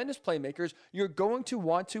have tremendous playmakers. You're going to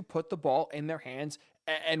want to put the ball in their hands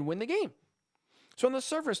and win the game. So on the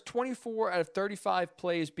surface, 24 out of 35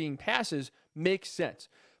 plays being passes makes sense.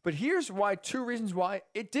 But here's why, 2 reasons why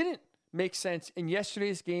it didn't make sense in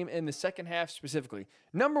yesterday's game in the second half specifically.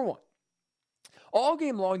 Number 1, all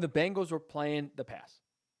game long, the Bengals were playing the pass.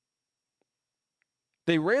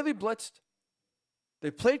 They rarely blitzed. They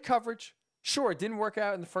played coverage. Sure, it didn't work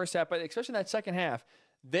out in the first half, but especially in that second half,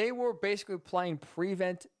 they were basically playing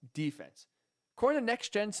prevent defense. According to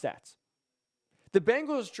Next Gen Stats, the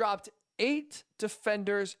Bengals dropped 8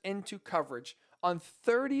 defenders into coverage on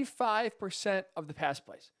 35% of the pass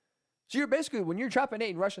plays. So you're basically, when you're dropping 8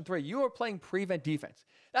 and rushing 3, you are playing prevent defense.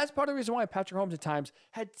 That's part of the reason why Patrick Mahomes at times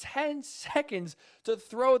had 10 seconds to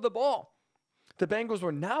throw the ball. The Bengals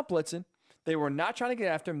were not blitzing. They were not trying to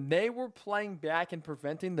get after him. They were playing back and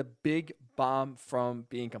preventing the big bomb from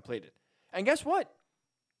being completed. And guess what?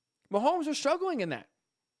 Mahomes was struggling in that.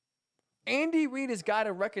 Andy Reid has got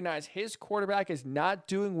to recognize his quarterback is not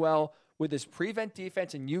doing well with his prevent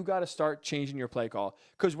defense, and you got to start changing your play call.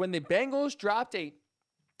 Because when the Bengals dropped 8,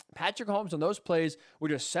 Patrick Mahomes on those plays were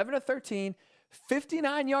just 7 of 13,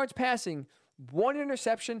 59 yards passing, 1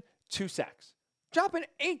 interception, 2 sacks. Dropping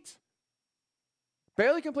 8.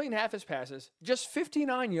 Barely completing half his passes, just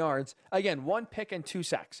 59 yards. Again, 1 pick and 2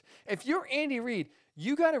 sacks. If you're Andy Reid,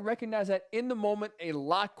 you got to recognize that in the moment a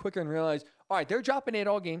lot quicker and realize, all right, they're dropping 8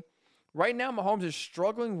 all game. Right now, Mahomes is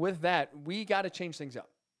struggling with that. We got to change things up.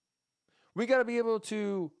 We got to be able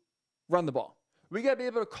to run the ball. We got to be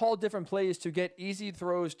able to call different plays to get easy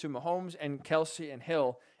throws to Mahomes and Kelce and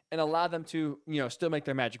Hill and allow them to, still make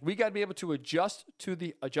their magic. We got to be able to adjust to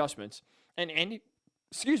the adjustments. And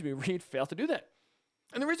Reid failed to do that.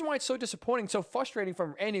 And the reason why it's so disappointing, so frustrating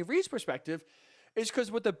from Andy Reid's perspective is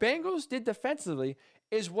because what the Bengals did defensively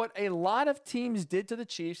is what a lot of teams did to the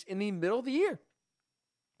Chiefs in the middle of the year.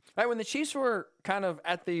 Right, when the Chiefs were kind of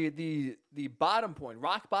at the bottom point,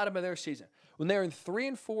 rock bottom of their season, when they were in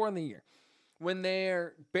 3-4 in the year, when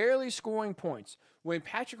they're barely scoring points, when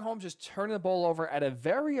Patrick Mahomes is turning the ball over at a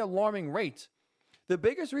very alarming rate, the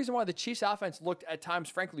biggest reason why the Chiefs offense looked at times,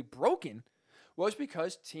 frankly, broken was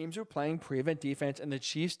because teams were playing prevent defense and the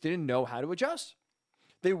Chiefs didn't know how to adjust.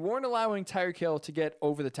 They weren't allowing Tyreek Hill to get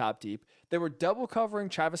over the top deep. They were double covering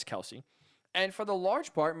Travis Kelce. And for the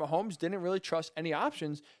large part, Mahomes didn't really trust any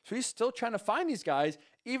options, so he's still trying to find these guys,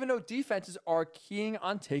 even though defenses are keying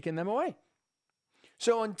on taking them away.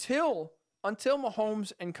 So until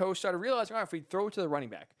Mahomes and co started realizing, all right, if we throw it to the running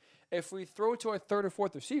back, if we throw it to our 3rd or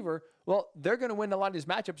 4th receiver, well, they're going to win a lot of these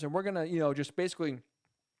matchups, and we're going to, just basically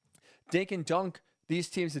dink and dunk these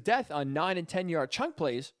teams to death on 9 and 10-yard chunk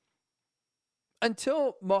plays.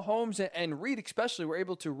 Until Mahomes and Reid especially were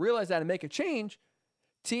able to realize that and make a change,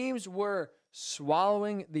 teams were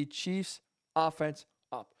swallowing the Chiefs' offense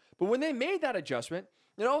up. But when they made that adjustment,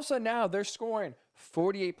 then all of a sudden now they're scoring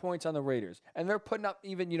 48 points on the Raiders. And they're putting up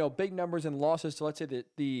even, big numbers in losses to, let's say,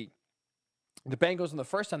 the Bengals in the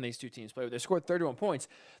first time these two teams played. They scored 31 points.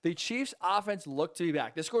 The Chiefs' offense looked to be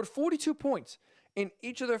back. They scored 42 points in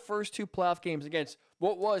each of their first 2 playoff games against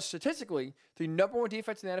what was statistically the number 1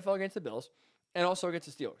 defense in the NFL against the Bills and also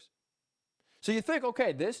against the Steelers. So you think,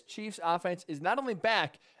 okay, this Chiefs offense is not only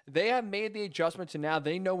back, they have made the adjustment to now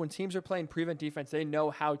they know when teams are playing prevent defense, they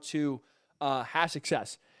know how to have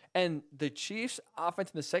success. And the Chiefs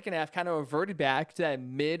offense in the second half kind of reverted back to that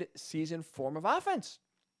mid-season form of offense.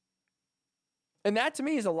 And that to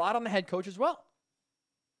me is a lot on the head coach as well.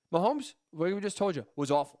 Mahomes, what we just told you,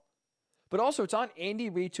 was awful. But also it's on Andy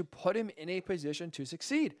Reid to put him in a position to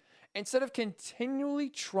succeed. Instead of continually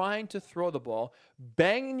trying to throw the ball,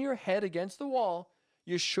 banging your head against the wall,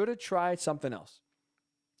 you should have tried something else.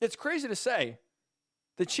 It's crazy to say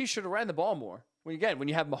the Chiefs should have ran the ball more. When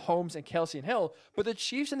you have Mahomes and Kelce and Hill, but the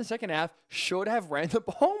Chiefs in the second half should have ran the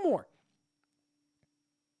ball more.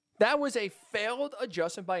 That was a failed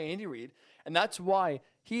adjustment by Andy Reid, and that's why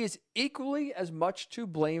he is equally as much to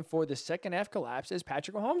blame for the second half collapse as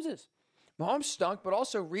Patrick Mahomes is. Mahomes stunk, but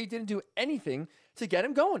also Reid didn't do anything to get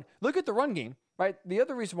him going. Look at the run game, right? The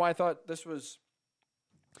other reason why I thought this was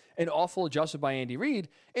an awful adjustment by Andy Reid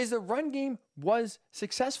is the run game was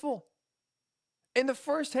successful. In the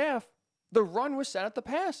first half, the run was set at the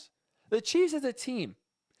pass. The Chiefs as a team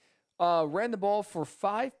ran the ball for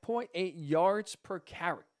 5.8 yards per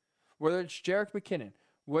carry. Whether it's Jerick McKinnon,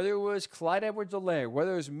 whether it was Clyde Edwards-Helaire,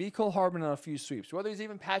 whether it was Mecole Hardman on a few sweeps, whether it's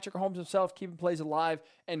even Patrick Mahomes himself keeping plays alive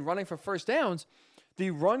and running for first downs, the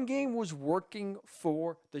run game was working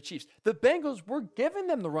for the Chiefs. The Bengals were giving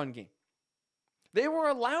them the run game. They were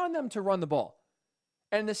allowing them to run the ball.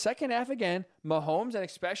 And in the second half, again, Mahomes and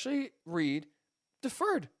especially Reed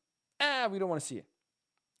deferred. We don't want to see it.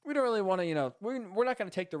 We don't really want to, we're not going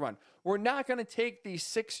to take the run. We're not going to take the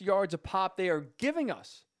 6 yards a pop they are giving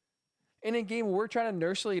us in a game where we're trying to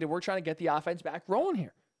nurse the lead and we're trying to get the offense back rolling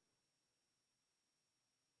here.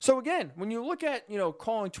 So again, when you look at,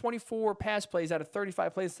 calling 24 pass plays out of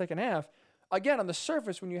 35 plays in the second half, again, on the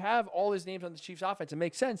surface, when you have all these names on the Chiefs offense, it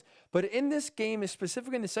makes sense. But in this game,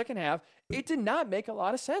 specifically in the second half, it did not make a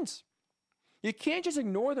lot of sense. You can't just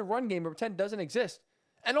ignore the run game and pretend it doesn't exist.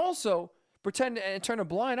 And also pretend and turn a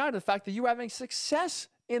blind eye to the fact that you are having success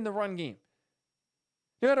in the run game.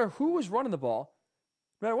 No matter who was running the ball,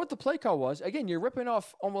 no matter what the play call was, again, you're ripping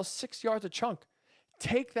off almost 6 yards a chunk.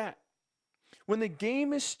 Take that. When the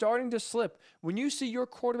game is starting to slip, when you see your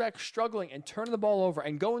quarterback struggling and turning the ball over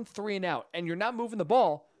and going 3 and out, and you're not moving the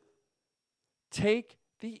ball, take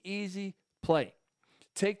the easy play.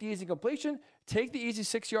 Take the easy completion. Take the easy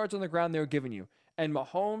 6 yards on the ground they're giving you. And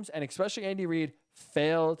Mahomes, and especially Andy Reid,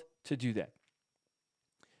 failed to do that.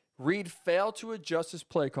 Reid failed to adjust his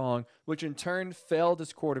play calling, which in turn failed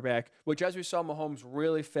his quarterback, which, as we saw, Mahomes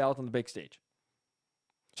really failed on the big stage.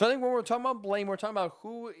 So I think when we're talking about blame, we're talking about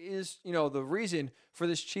who is, the reason for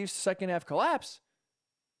this Chiefs second half collapse.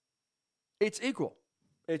 It's equal.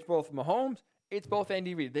 It's both Mahomes. It's both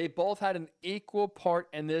Andy Reid. They both had an equal part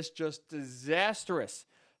in this just disastrous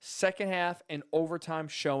second half and overtime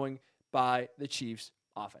showing by the Chiefs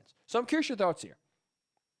offense. So I'm curious your thoughts here.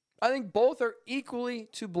 I think both are equally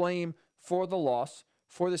to blame for the loss,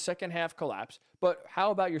 for the second half collapse. But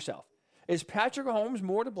how about yourself? Is Patrick Mahomes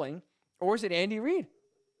more to blame, or is it Andy Reid?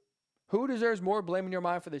 Who deserves more blame in your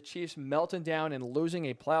mind for the Chiefs melting down and losing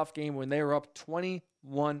a playoff game when they were up 21-3?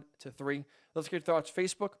 Let's get your thoughts.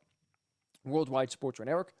 Facebook, Worldwide Sports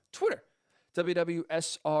Network. Twitter,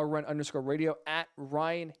 WWSRN_radio, at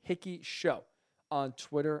Ryan Hickey Show on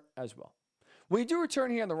Twitter as well. When you do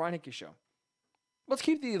return here on the Ryan Hickey Show, let's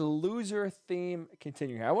keep the loser theme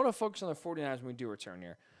continuing here. I want to focus on the 49ers when we do return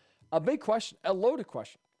here. A big question, a loaded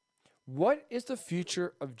question. What is the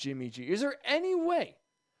future of Jimmy G? Is there any way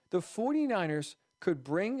the 49ers could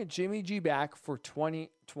bring Jimmy G back for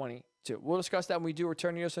 2022? We'll discuss that when we do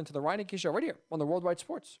return here into the Ryan Hickey Show right here on the Worldwide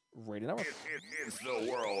Sports Radio Network. It's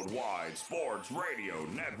the Worldwide Sports Radio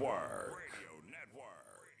Network.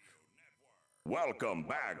 Welcome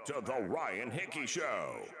back to the Ryan Hickey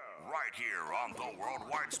Show, right here on the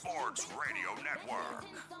Worldwide Sports Radio Network.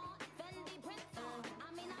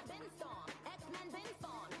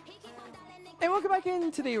 And welcome back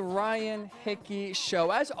into the Ryan Hickey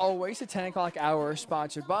Show. As always, the 10 o'clock hour is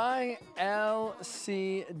sponsored by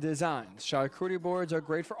LC Designs. Charcuterie boards are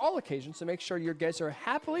great for all occasions, so make sure your guests are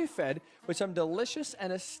happily fed with some delicious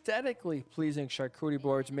and aesthetically pleasing charcuterie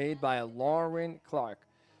boards made by Lauren Clark.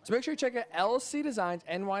 So make sure you check out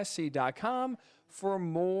lcdesignsnyc.com for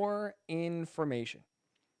more information.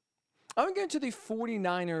 I'm going to get into the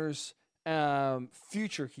 49ers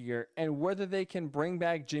future here and whether they can bring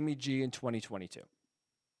back Jimmy G in 2022.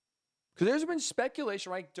 Because there's been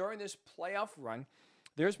speculation, right, during this playoff run.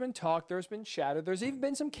 There's been talk, there's been chatter, there's even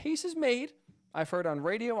been some cases made, I've heard on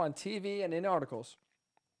radio, on TV, and in articles,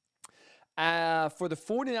 for the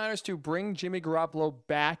 49ers to bring Jimmy Garoppolo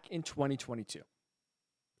back in 2022.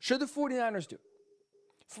 Should the 49ers do it?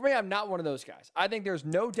 For me, I'm not one of those guys. I think there's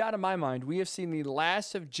no doubt in my mind we have seen the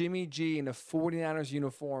last of Jimmy G in a 49ers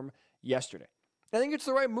uniform yesterday. I think it's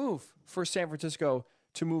the right move for San Francisco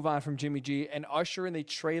to move on from Jimmy G and usher in the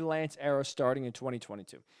Trey Lance era starting in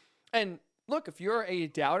 2022. And look, if you're a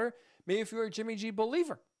doubter, maybe if you're a Jimmy G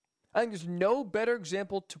believer, I think there's no better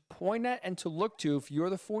example to point at and to look to if you're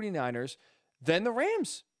the 49ers than the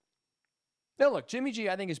Rams. Now, look, Jimmy G,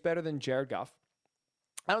 I think, is better than Jared Goff.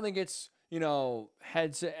 I don't think it's,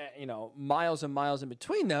 heads, miles and miles in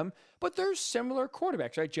between them, but they're similar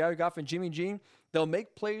quarterbacks, right? Jared Goff and Jimmy G, they'll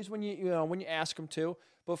make plays when you ask them to,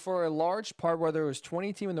 but for a large part, whether it was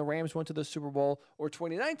 2018 when the Rams went to the Super Bowl or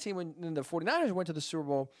 2019 when the 49ers went to the Super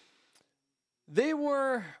Bowl, they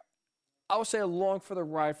were, I would say, along for the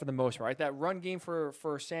ride for the most part, right? That run game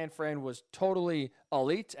for San Fran was totally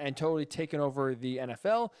elite and totally taken over the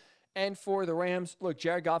NFL. And for the Rams, look,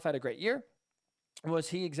 Jared Goff had a great year. Was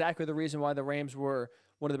he exactly the reason why the Rams were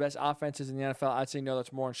one of the best offenses in the NFL? I'd say no,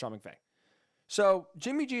 that's more on Sean McVay. So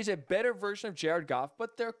Jimmy G is a better version of Jared Goff,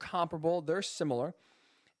 but they're comparable. They're similar.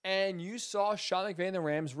 And you saw Sean McVay and the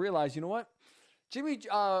Rams realize, you know what?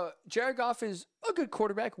 Jared Goff is a good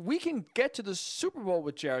quarterback. We can get to the Super Bowl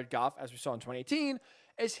with Jared Goff, as we saw in 2018.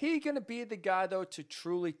 Is he going to be the guy, though, to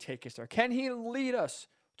truly take us there? Can he lead us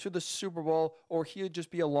to the Super Bowl, or he'll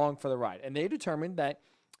just be along for the ride? And they determined that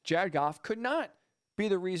Jared Goff could not be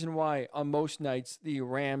the reason why on most nights the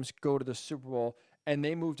Rams go to the Super Bowl, and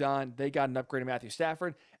they moved on. They got an upgrade of Matthew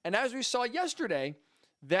Stafford. And as we saw yesterday,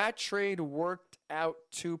 that trade worked out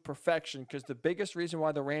to perfection because the biggest reason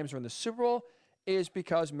why the Rams are in the Super Bowl is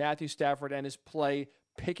because Matthew Stafford and his play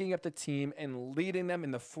picking up the team and leading them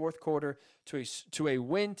in the fourth quarter to a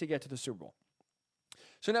win to get to the Super Bowl.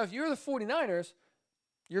 So now if you're the 49ers,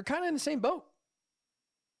 you're kind of in the same boat.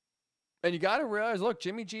 And you got to realize, look,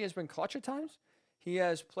 Jimmy G has been clutch at times. He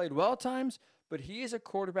has played well at times, but he is a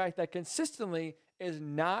quarterback that consistently is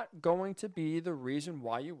not going to be the reason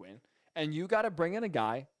why you win. And you got to bring in a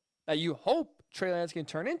guy that you hope Trey Lance can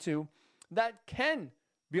turn into that can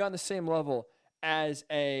be on the same level as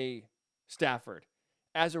a Stafford,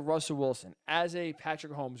 as a Russell Wilson, as a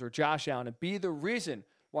Patrick Mahomes or Josh Allen, and be the reason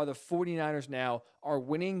why the 49ers now are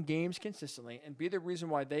winning games consistently and be the reason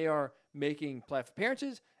why they are making playoff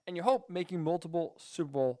appearances and you hope making multiple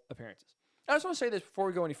Super Bowl appearances. I just want to say this before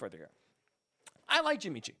we go any further here. I like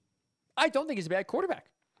Jimmy G. I don't think he's a bad quarterback.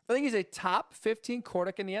 I think he's a top 15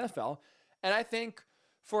 quarterback in the NFL. And I think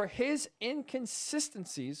for his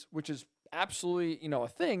inconsistencies, which is absolutely, a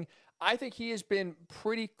thing, I think he has been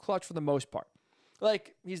pretty clutch for the most part.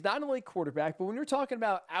 Like, he's not an elite quarterback, but when you're talking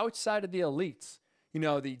about outside of the elites,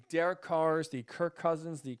 the Derek Carrs, the Kirk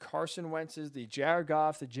Cousins, the Carson Wentzes, the Jared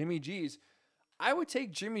Goffs, the Jimmy Gs, I would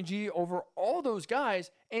take Jimmy G over all those guys,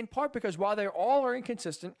 in part because while they all are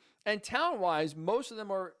inconsistent, and talent-wise, most of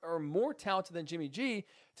them are more talented than Jimmy G,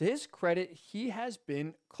 to his credit, he has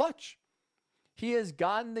been clutch. He has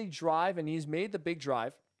gotten the drive, and he's made the big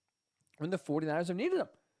drive when the 49ers have needed him.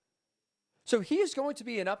 So he is going to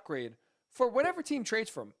be an upgrade for whatever team trades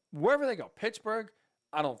for him, wherever they go. Pittsburgh,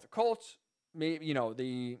 I don't know if the Colts, maybe,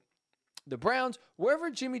 the Browns, wherever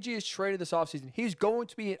Jimmy G is traded this offseason, he's going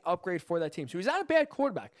to be an upgrade for that team. So he's not a bad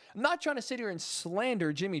quarterback. I'm not trying to sit here and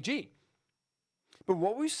slander Jimmy G. But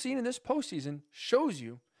what we've seen in this postseason shows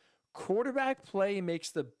you quarterback play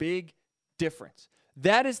makes the big difference.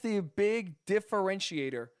 That is the big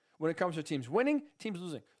differentiator when it comes to teams winning, teams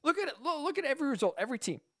losing. Look at every result, every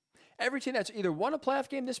team. Every team that's either won a playoff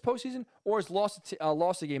game this postseason or has lost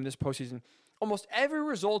a game this postseason. Almost every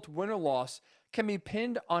result, win or loss, can be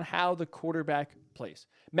pinned on how the quarterback plays.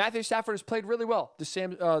 Matthew Stafford has played really well.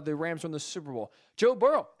 The Rams won the Super Bowl. Joe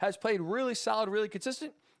Burrow has played really solid, really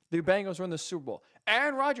consistent. The Bengals won the Super Bowl.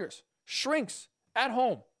 Aaron Rodgers shrinks at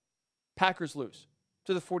home. Packers lose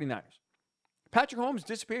to the 49ers. Patrick Mahomes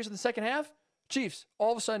disappears in the second half. Chiefs,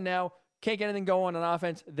 all of a sudden now, can't get anything going on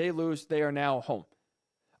offense. They lose. They are now home.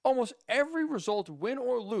 Almost every result, win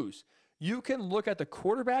or lose, you can look at the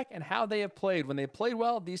quarterback and how they have played. When they played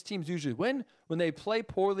well, these teams usually win. When they play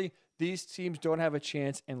poorly, these teams don't have a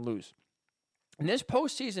chance and lose. And this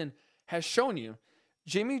postseason has shown you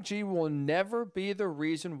Jimmy G will never be the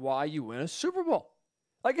reason why you win a Super Bowl.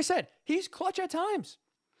 Like I said, he's clutch at times.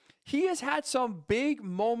 He has had some big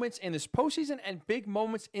moments in this postseason and big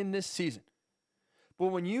moments in this season. But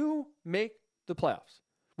when you make the playoffs,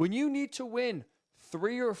 when you need to win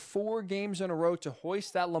 3 or 4 games in a row to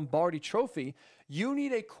hoist that Lombardi trophy, you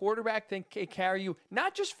need a quarterback that can carry you,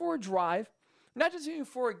 not just for a drive, not just even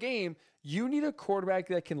for a game. You need a quarterback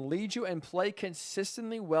that can lead you and play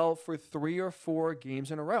consistently well for 3 or 4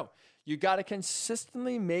 games in a row. You got to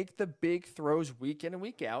consistently make the big throws week in and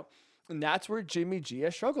week out, and that's where Jimmy G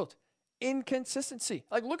has struggled. Inconsistency.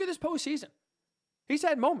 Like, look at this postseason. He's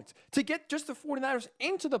had moments. To get just the 49ers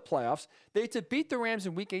into the playoffs, they had to beat the Rams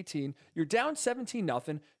in Week 18. You're down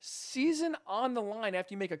 17-0. Season on the line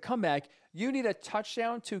after you make a comeback. You need a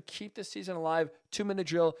touchdown to keep the season alive. 2-minute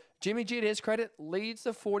drill. Jimmy G, to his credit, leads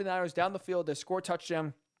the 49ers down the field. They score a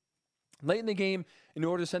touchdown late in the game in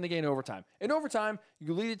order to send the game to overtime. In overtime,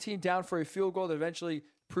 you lead the team down for a field goal that eventually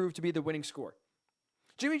proved to be the winning score.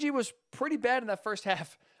 Jimmy G was pretty bad in that first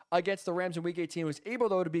half against the Rams in Week 18, was able,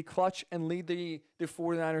 though, to be clutch and lead the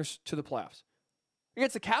 49ers to the playoffs.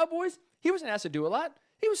 Against the Cowboys, he wasn't asked to do a lot.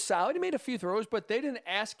 He was solid. He made a few throws, but they didn't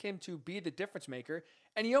ask him to be the difference maker,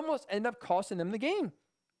 and he almost ended up costing them the game.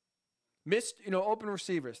 Missed, open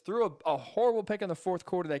receivers. Threw a horrible pick in the fourth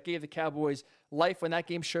quarter that gave the Cowboys life when that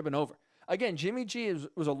game should have been over. Again, Jimmy G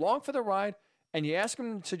was along for the ride, and you ask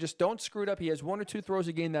him to just don't screw it up. He has 1 or 2 throws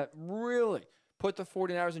a game that really put the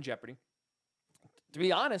 49ers in jeopardy. To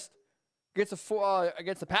be honest, against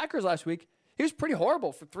the Packers last week, he was pretty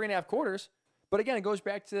horrible for 3.5 quarters. But again, it goes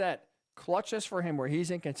back to that clutchness for him where he's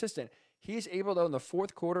inconsistent. He's able, though, in the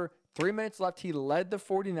fourth quarter, 3 minutes left, he led the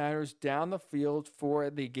 49ers down the field for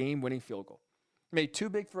the game-winning field goal. Made 2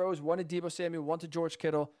 big throws, one to Deebo Samuel, one to George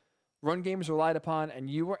Kittle. Run game was relied upon, and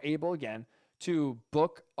you were able, again, to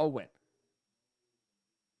book a win.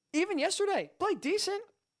 Even yesterday, played decent.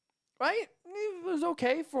 right? It was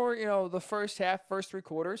okay for, the first half, first three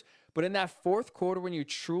quarters. But in that fourth quarter, when you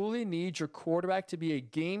truly need your quarterback to be a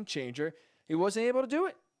game changer, he wasn't able to do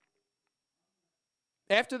it.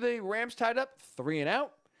 After the Rams tied up, 3 and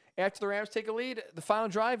out. After the Rams take a lead, the final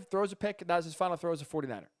drive, throws a pick. That was his final throw as a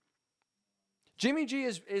 49er. Jimmy G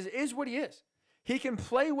is what he is. He can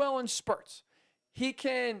play well in spurts. He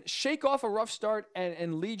can shake off a rough start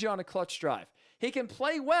and lead you on a clutch drive. He can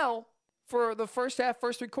play well for the first half,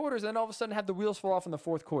 first three quarters, and then all of a sudden have the wheels fall off in the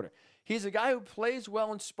fourth quarter. He's a guy who plays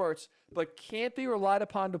well in spurts, but can't be relied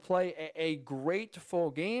upon to play a great full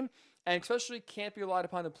game, and especially can't be relied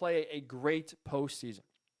upon to play a great postseason.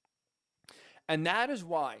 And that is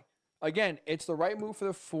why, again, it's the right move for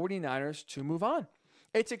the 49ers to move on.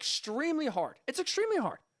 It's extremely hard. It's extremely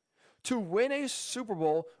hard to win a Super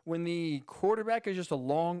Bowl when the quarterback is just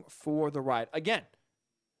along for the ride. Again,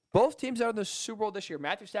 both teams that are in the Super Bowl this year,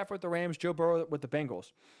 Matthew Stafford with the Rams, Joe Burrow with the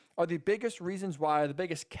Bengals, are the biggest reasons why, the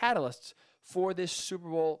biggest catalysts for this Super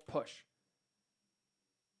Bowl push.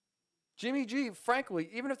 Jimmy G, frankly,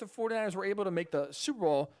 even if the 49ers were able to make the Super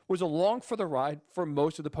Bowl, was along for the ride for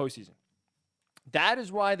most of the postseason. That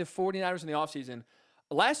is why the 49ers in the offseason,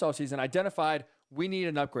 last offseason, identified we need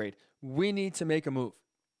an upgrade. We need to make a move.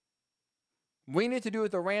 We need to do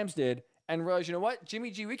what the Rams did and realize, you know what?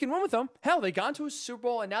 Jimmy G, we can win with them. Hell, they got to a Super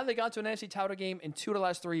Bowl, and now they got to an NFC title game in 2 of the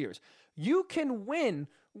last 3 years. You can win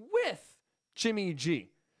with Jimmy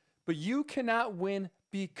G, but you cannot win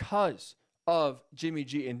because of Jimmy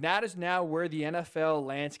G, and that is now where the NFL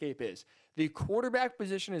landscape is. The quarterback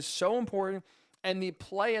position is so important, and the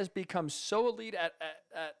play has become so elite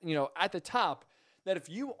at the top that if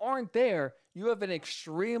you aren't there, you have an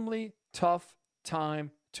extremely tough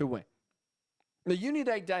time to win. Now, you need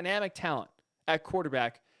a dynamic talent at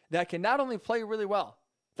quarterback that can not only play really well,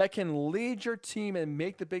 that can lead your team and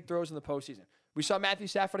make the big throws in the postseason. We saw Matthew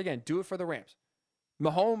Stafford again do it for the Rams.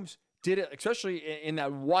 Mahomes did it, especially in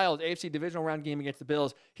that wild AFC divisional round game against the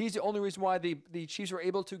Bills. He's the only reason why the Chiefs were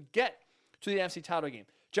able to get to the NFC title game.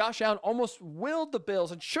 Josh Allen almost willed the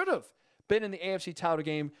Bills and should have been in the AFC title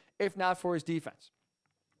game if not for his defense.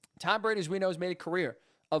 Tom Brady, as we know, has made a career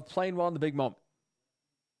of playing well in the big moment.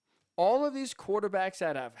 All of these quarterbacks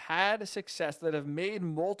that have had success, that have made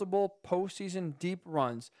multiple postseason deep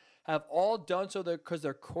runs, have all done so because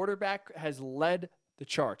their quarterback has led the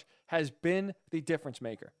charge, has been the difference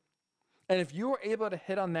maker. And if you were able to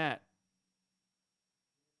hit on that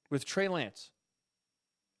with Trey Lance,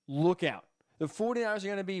 look out. The 49ers are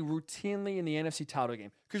going to be routinely in the NFC title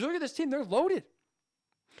game. Because look at this team, they're loaded.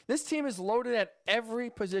 This team is loaded at every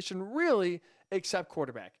position, really, except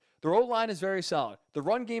quarterback. Their O-line is very solid. The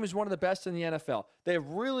run game is one of the best in the NFL. They have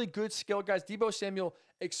really good skill guys. Deebo Samuel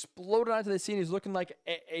exploded onto the scene. He's looking like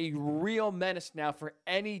a real menace now for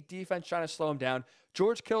any defense trying to slow him down.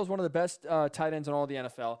 George Kittle is one of the best tight ends in all of the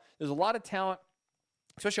NFL. There's a lot of talent,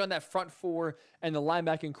 especially on that front four and the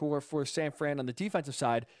linebacking core for San Fran on the defensive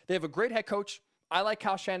side. They have a great head coach. I like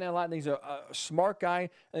Kyle Shanahan a lot. I think he's a smart guy.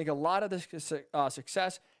 I think a lot of this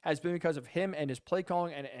success has been because of him and his play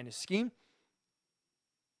calling and his scheme.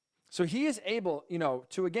 So he is able,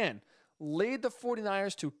 to, again, lead the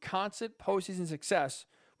 49ers to constant postseason success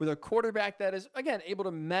with a quarterback that is, again, able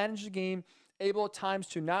to manage the game, able at times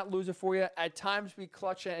to not lose it for you, at times be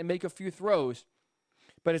clutch and make a few throws.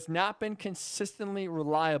 But it's not been consistently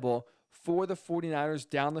reliable for the 49ers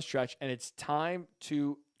down the stretch, and it's time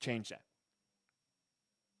to change that.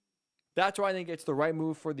 That's why I think it's the right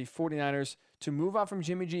move for the 49ers to move on from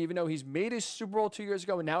Jimmy G, even though he's made his Super Bowl 2 years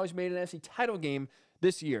ago and now he's made an NFC title game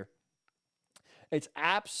this year. It's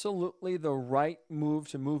absolutely the right move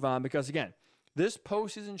to move on because, again, this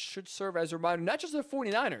postseason should serve as a reminder, not just the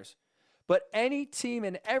 49ers, but any team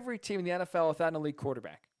and every team in the NFL without an elite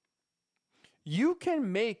quarterback. You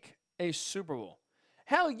can make a Super Bowl.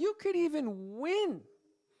 Hell, you could even win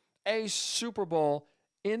a Super Bowl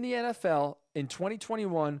in the NFL in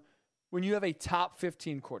 2021 when you have a top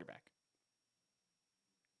 15 quarterback.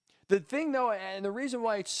 The thing, though, and the reason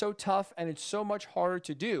why it's so tough and it's so much harder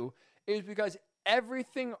to do is because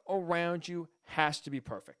everything around you has to be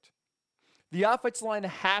perfect. The offensive line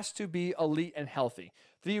has to be elite and healthy.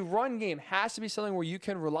 The run game has to be something where you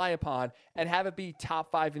can rely upon and have it be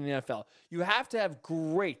top 5 in the NFL. You have to have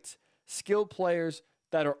great skilled players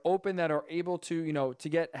that are open, that are able to,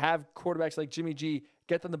 have quarterbacks like Jimmy G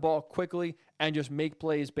get them the ball quickly and just make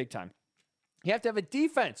plays big time. You have to have a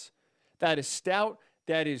defense that is stout,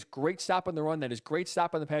 that is great stop on the run, that is great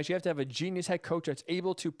stop on the pass. You have to have a genius head coach that's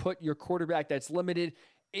able to put your quarterback that's limited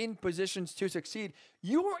in positions to succeed.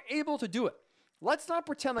 You were able to do it. Let's not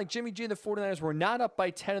pretend like Jimmy G and the 49ers were not up by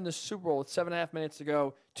 10 in the Super Bowl with 7.5 minutes to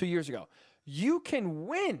go 2 years ago. You can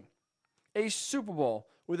win a Super Bowl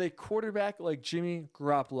with a quarterback like Jimmy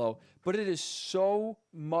Garoppolo, but it is so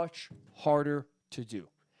much harder to do.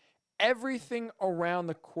 Everything around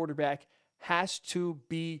the quarterback has to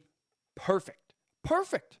be perfect.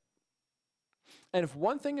 Perfect. And if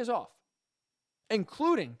one thing is off,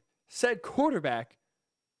 including said quarterback,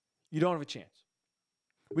 you don't have a chance.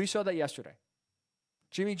 We saw that yesterday.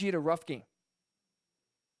 Jimmy G had a rough game.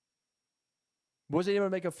 Wasn't able to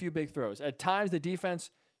make a few big throws. At times, the defense,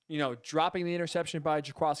 dropping the interception by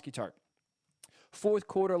Jaquiski Tartt. Fourth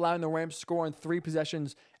quarter, allowing the Rams to score on 3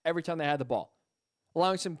 possessions every time they had the ball.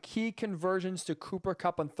 Allowing some key conversions to Cooper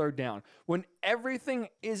Kupp on third down. When everything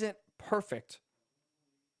isn't perfect,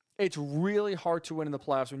 it's really hard to win in the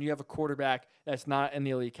playoffs when you have a quarterback that's not in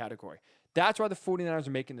the elite category. That's why the 49ers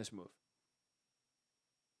are making this move.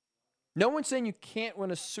 No one's saying you can't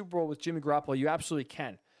win a Super Bowl with Jimmy Garoppolo. You absolutely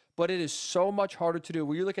can. But it is so much harder to do.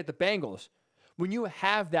 When you look at the Bengals, when you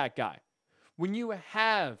have that guy, when you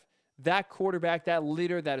have that quarterback, that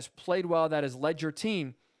leader that has played well, that has led your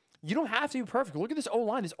team, you don't have to be perfect. Look at this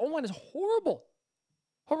O-line. This O-line is horrible.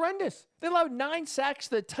 Horrendous. They allowed 9 sacks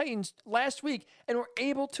to the Titans last week and were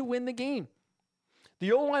able to win the game.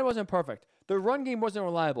 The O-line wasn't perfect. The run game wasn't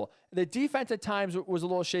reliable. The defense at times was a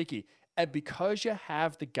little shaky. And because you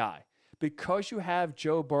have the guy, because you have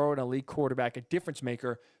Joe Burrow, an elite quarterback, a difference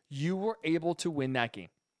maker, you were able to win that game.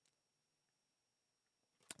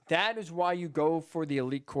 That is why you go for the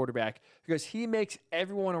elite quarterback, because he makes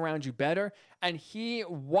everyone around you better, and he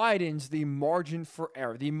widens the margin for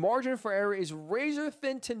error. The margin for error is razor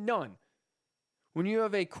thin to none when you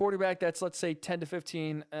have a quarterback that's, let's say, 10 to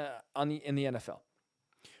 15 in the NFL.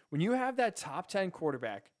 When you have that top 10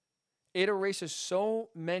 quarterback, it erases so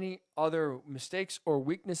many other mistakes or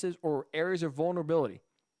weaknesses or areas of vulnerability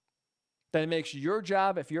that it makes your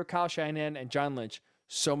job, if you're Kyle Shanahan and John Lynch,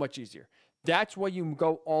 so much easier. That's why you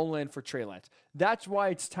go all in for Trey Lance. That's why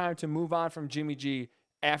it's time to move on from Jimmy G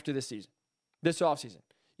after this season, this offseason.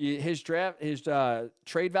 His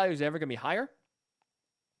trade value is never going to be higher.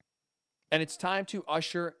 And it's time to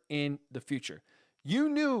usher in the future. You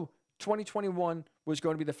knew 2021 was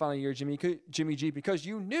going to be the final year of Jimmy G because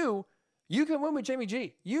you knew you could win with Jimmy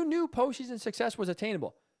G. You knew postseason success was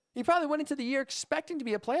attainable. You probably went into the year expecting to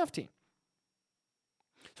be a playoff team.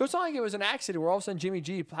 So it's not like it was an accident where all of a sudden Jimmy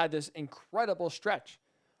G had this incredible stretch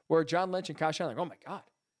where John Lynch and Kyle Shanahan are like, oh my God,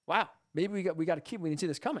 wow, maybe we got to keep. We didn't see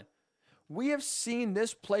this coming. We have seen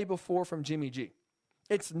this play before from Jimmy G.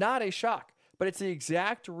 It's not a shock, but it's the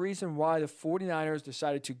exact reason why the 49ers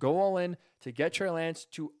decided to go all in to get Trey Lance,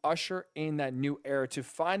 to usher in that new era, to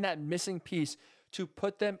find that missing piece, to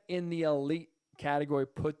put them in the elite category,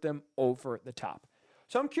 put them over the top.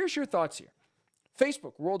 So I'm curious your thoughts here.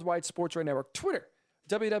 Facebook, Worldwide Sports Radio Network, Twitter,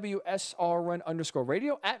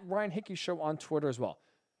 WWSRN_radio, at Ryan Hickey Show on Twitter as well.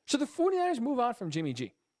 So the 49ers move on from Jimmy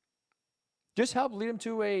G. Just helped lead him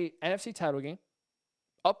to a NFC title game,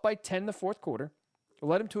 up by 10 in the fourth quarter,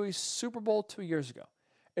 led him to a Super Bowl 2 years ago.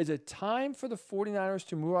 Is it time for the 49ers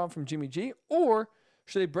to move on from Jimmy G, or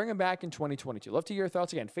should they bring him back in 2022? Love to hear your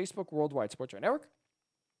thoughts again. Facebook, Worldwide Sports Radio Network,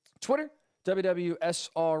 Twitter,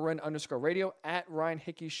 WWSRN_radio, at Ryan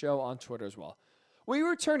Hickey Show on Twitter as well. We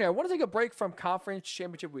return here. I want to take a break from Conference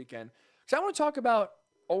Championship Weekend because I want to talk about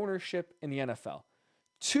ownership in the NFL.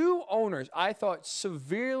 2 owners I thought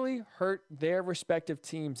severely hurt their respective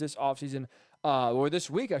teams this offseason, or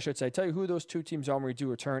this week, I should say. Tell you who those 2 teams are when we do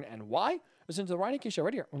return and why. Listen to the Ryan Hickey Show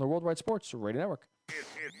right here on the Worldwide Sports Radio Network.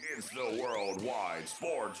 It's the Worldwide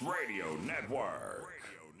Sports Radio Network.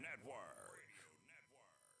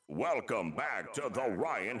 Welcome back to the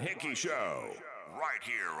Ryan Hickey Show, right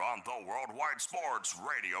here on the Worldwide Sports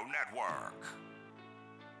Radio Network.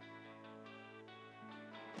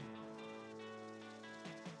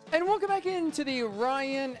 And welcome back into the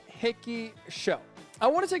Ryan Hickey Show. I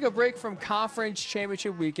want to take a break from Conference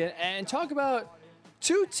Championship Weekend and talk about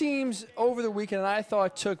 2 teams over the weekend that I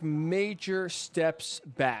thought took major steps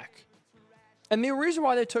back. And the reason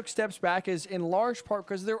why they took steps back is in large part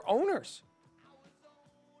because of their owners.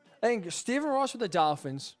 I think Stephen Ross with the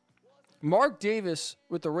Dolphins, Mark Davis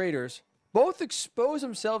with the Raiders, both exposed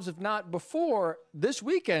themselves, if not before this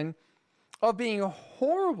weekend, of being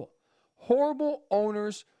horrible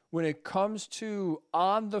owners when it comes to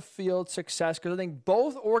on-the-field success, because I think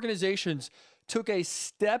both organizations took a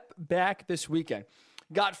step back this weekend,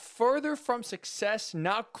 got further from success,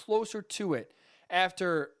 not closer to it,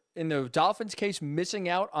 after, in the Dolphins' case, missing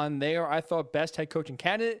out on their, I thought, best head coaching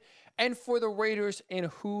candidate, and for the Raiders in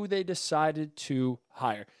who they decided to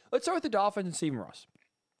hire. Let's start with the Dolphins and Stephen Ross.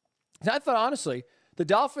 I thought, honestly, the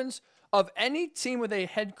Dolphins, of any team with a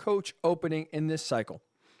head coach opening in this cycle,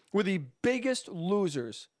 were the biggest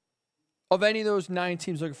losers of any of those 9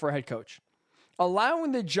 teams looking for a head coach.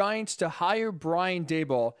 Allowing the Giants to hire Brian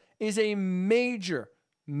Daboll is a major,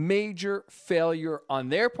 major failure on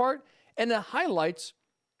their part, and it highlights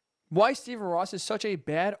why Stephen Ross is such a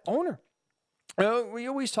bad owner. We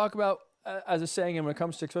always talk about, as a saying, and when it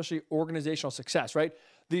comes to especially organizational success, right?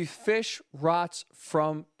 The fish rots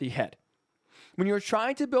from the head. When you're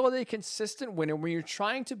trying to build a consistent winner, when you're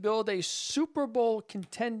trying to build a Super Bowl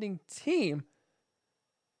contending team,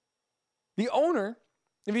 the owner,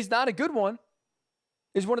 if he's not a good one,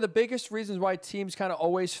 is one of the biggest reasons why teams kind of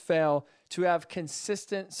always fail to have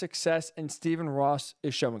consistent success, and Stephen Ross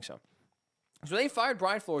is showing so. So they fired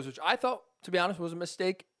Brian Flores, which I thought, to be honest, was a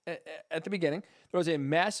mistake at the beginning. There was a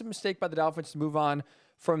massive mistake by the Dolphins to move on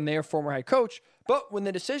from their former head coach. But when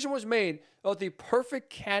the decision was made, the perfect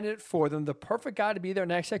candidate for them, the perfect guy to be their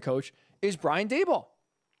next head coach, is Brian Daboll.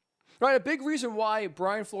 Right? A big reason why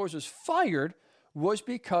Brian Flores was fired was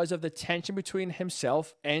because of the tension between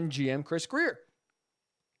himself and GM Chris Grier.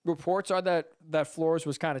 Reports are that Flores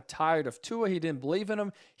was kind of tired of Tua. He didn't believe in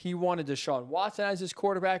him. He wanted Deshaun Watson as his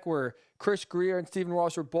quarterback, where Chris Grier and Stephen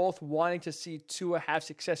Ross were both wanting to see Tua have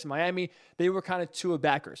success in Miami. They were kind of Tua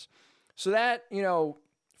backers. So that,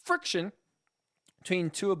 friction between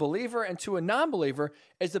Tua believer and Tua non-believer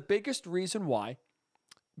is the biggest reason why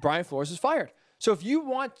Brian Flores is fired. So if you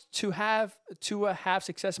want to have Tua have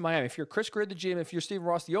success in Miami, if you're Chris Grier, the GM, if you're Stephen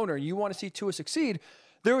Ross, the owner, and you want to see Tua succeed,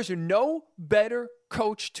 there is no better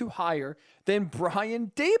coach to hire than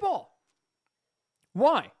Brian Daboll.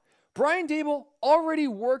 Why? Brian Daboll already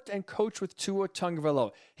worked and coached with Tua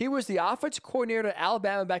Tagovailoa. He was the offensive coordinator at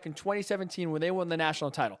Alabama back in 2017 when they won the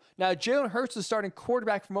national title. Now, Jalen Hurts was starting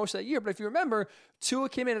quarterback for most of that year, but if you remember, Tua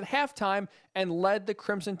came in at halftime and led the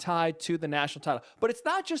Crimson Tide to the national title. But it's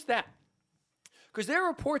not just that, because there are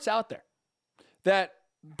reports out there that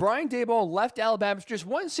Brian Daboll left Alabama for just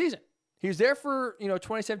one season. He was there for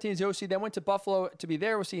 2017 as OC, then went to Buffalo to be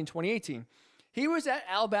their OC in 2018. He was at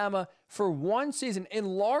Alabama for one season, in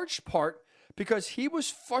large part because he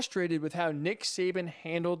was frustrated with how Nick Saban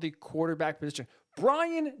handled the quarterback position.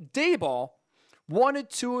 Brian Daboll wanted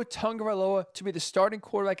Tua Tagovailoa to be the starting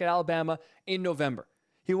quarterback at Alabama in November.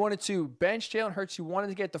 He wanted to bench Jalen Hurts. He wanted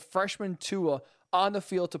to get the freshman Tua on the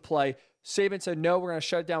field to play. Saban said, no, we're going to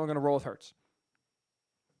shut it down. We're going to roll with Hurts.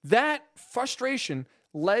 That frustration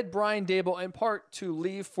led Brian Daboll in part to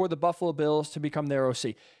leave for the Buffalo Bills to become their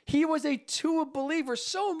OC. He was a Tua believer,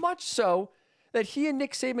 so much so that he and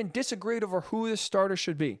Nick Saban disagreed over who the starter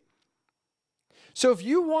should be. So if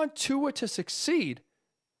you want Tua to succeed,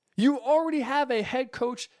 you already have a head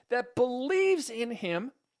coach that believes in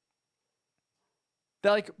him,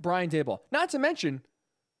 like Brian Daboll. Not to mention,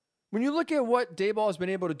 when you look at what Daboll has been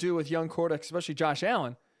able to do with young quarterbacks, especially Josh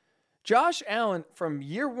Allen, from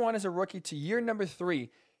year one as a rookie to year number 3,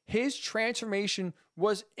 his transformation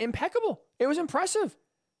was impeccable. It was impressive.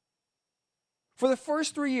 For the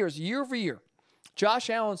first 3 years, year over year, Josh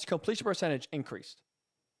Allen's completion percentage increased.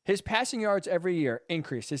 His passing yards every year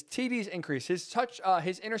increased. His TDs increased. His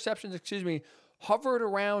interceptions, hovered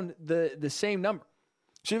around the same number.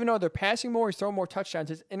 So even though they're passing more, he's throwing more touchdowns,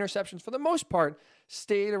 his interceptions, for the most part,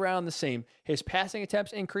 stayed around the same. His passing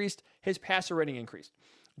attempts increased. His passer rating increased.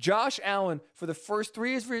 Josh Allen, for the first 3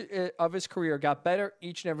 years of his career, got better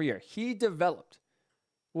each and every year. He developed.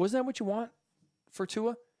 Wasn't that what you want for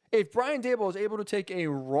Tua? If Brian Daboll is able to take a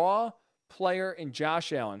raw player in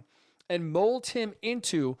Josh Allen and mold him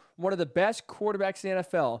into one of the best quarterbacks in the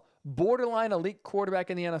NFL, borderline elite quarterback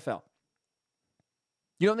in the NFL,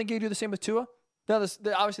 you don't think he'd do the same with Tua? Now,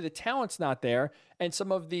 obviously the talent's not there, and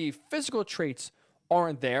some of the physical traits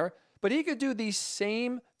aren't there, but he could do the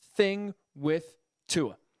same thing with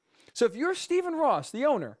Tua. So if you're Stephen Ross, the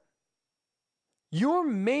owner, your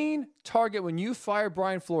main target when you fire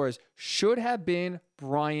Brian Flores should have been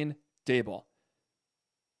Brian Daboll.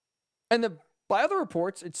 And by other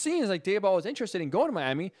reports, it seems like Daboll was interested in going to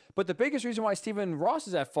Miami, but the biggest reason why Stephen Ross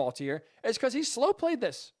is at fault here is because he slow played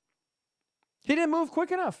this. He didn't move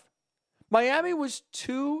quick enough. Miami was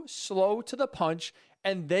too slow to the punch,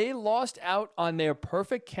 and they lost out on their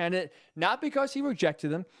perfect candidate, not because he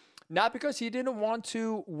rejected them, not because he didn't want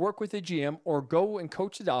to work with the GM or go and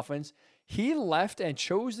coach the Dolphins. He left and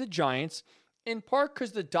chose the Giants, in part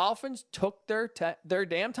because the Dolphins took their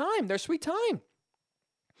damn time, their sweet time.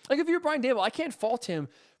 Like, if you're Brian Daboll, I can't fault him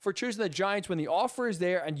for choosing the Giants when the offer is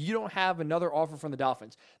there and you don't have another offer from the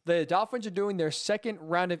Dolphins. The Dolphins are doing their second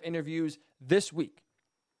round of interviews this week.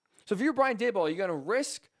 So if you're Brian Daboll, you're going to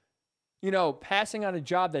risk, passing on a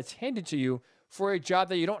job that's handed to you for a job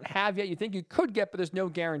that you don't have yet. You think you could get, but there's no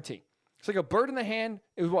guarantee. It's like a bird in the hand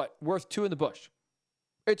is worth 2 in the bush.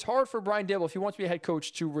 It's hard for Brian Daboll, if he wants to be a head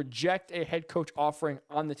coach, to reject a head coach offering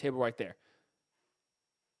on the table right there.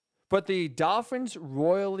 But the Dolphins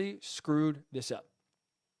royally screwed this up.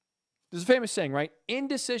 There's a famous saying, right?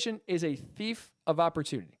 Indecision is a thief of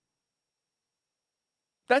opportunity.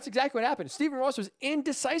 That's exactly what happened. Stephen Ross was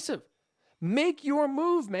indecisive. Make your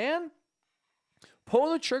move, man.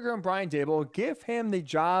 Pull the trigger on Brian Daboll, give him the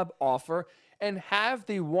job offer, and have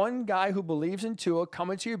the one guy who believes in Tua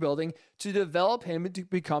come into your building to develop him to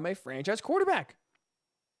become a franchise quarterback.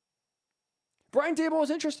 Brian Daboll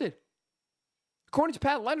was interested. According to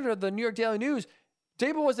Pat Leonard of the New York Daily News,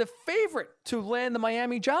 Daboll was a favorite to land the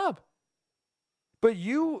Miami job. But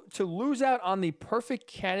you to lose out on the perfect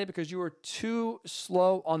candidate because you were too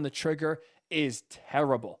slow on the trigger is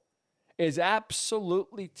terrible. Is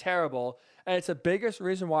absolutely terrible. And it's the biggest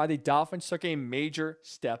reason why the Dolphins took a major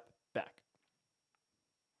step back.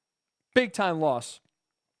 Big time loss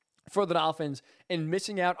for the Dolphins in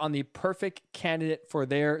missing out on the perfect candidate for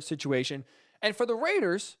their situation. And for the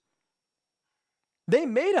Raiders, they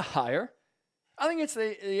made a hire. I think it's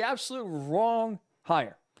the absolute wrong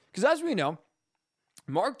hire. Because as we know,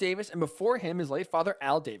 Mark Davis and before him, his late father,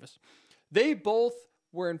 Al Davis, they both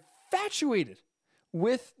were infatuated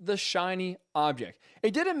with the shiny object.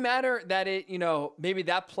 It didn't matter that maybe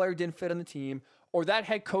that player didn't fit on the team or that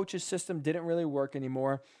head coach's system didn't really work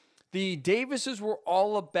anymore. The Davises were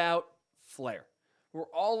all about flair. We're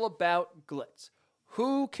all about glitz.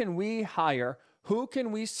 Who can we hire? Who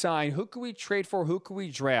can we sign? Who can we trade for? Who can we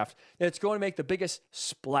draft? That's going to make the biggest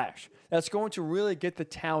splash. That's going to really get the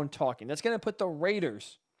town talking. That's going to put the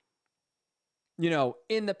Raiders,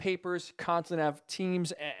 in the papers, constantly have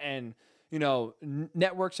teams and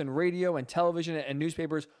networks and radio and television and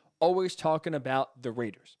newspapers always talking about the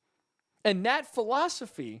Raiders. And that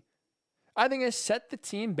philosophy, I think, has set the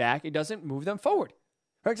team back. It doesn't move them forward.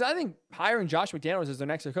 Because I think hiring Josh McDaniels as their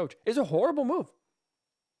next head coach is a horrible move.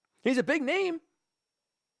 He's a big name.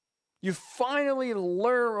 You finally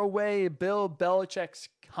lure away Bill Belichick's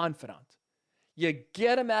confidant. You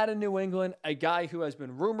get him out of New England, a guy who has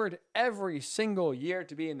been rumored every single year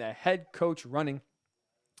to be in the head coach running.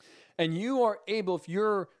 And you are able, if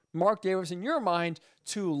you're Mark Davis in your mind,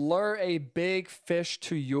 to lure a big fish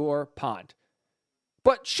to your pond.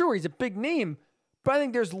 But sure, he's a big name, but I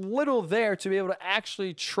think there's little there to be able to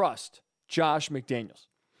actually trust Josh McDaniels.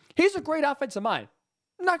 He's a great offensive mind.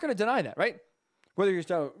 I'm not going to deny that, right? Whether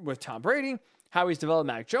you're with Tom Brady, how he's developed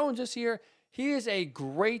Mac Jones this year, he is a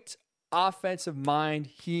great offensive mind.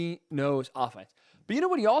 He knows offense. But you know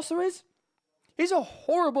what he also is? He's a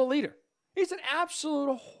horrible leader. He's an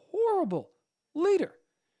absolute horrible leader.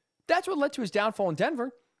 That's what led to his downfall in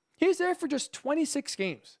Denver. He's there for just 26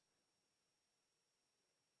 games.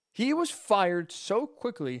 He was fired so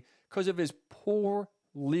quickly because of his poor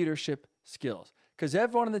leadership skills. Because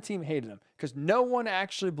everyone on the team hated him. Because no one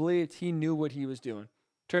actually believed he knew what he was doing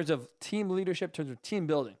in terms of team leadership, in terms of team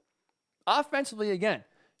building. Offensively, again,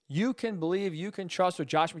 you can believe, you can trust what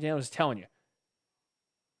Josh McDaniels is telling you.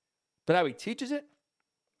 But how he teaches it,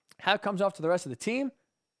 how it comes off to the rest of the team,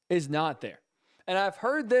 is not there. And I've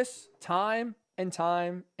heard this time and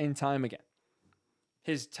time and time again.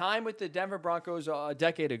 His time with the Denver Broncos a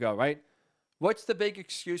decade ago, right? What's the big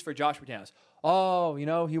excuse for Josh McDaniels? Oh,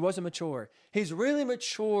 he wasn't mature. He's really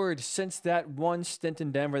matured since that one stint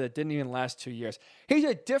in Denver that didn't even last 2 years. He's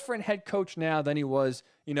a different head coach now than he was,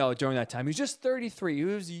 during that time. He's just 33. He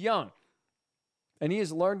was young. And he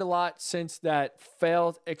has learned a lot since that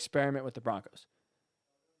failed experiment with the Broncos.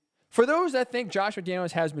 For those that think Josh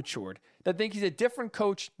McDaniels has matured, that think he's a different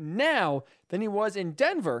coach now than he was in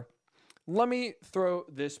Denver, let me throw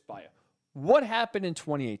this by you. What happened in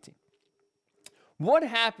 2018? What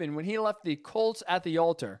happened when he left the Colts at the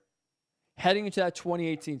altar heading into that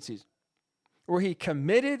 2018 season? Where he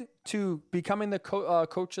committed to becoming the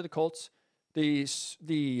coach of the Colts. The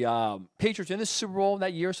Patriots in the Super Bowl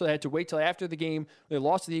that year, so they had to wait till after the game. They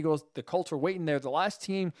lost to the Eagles. The Colts were waiting there. The last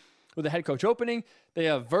team with the head coach opening. They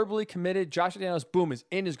have verbally committed. Josh McDaniels, boom, is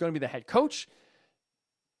going to be the head coach.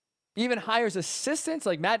 Even hires assistants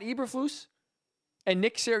like Matt Eberflus and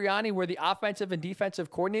Nick Sirianni were the offensive and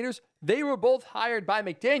defensive coordinators. They were both hired by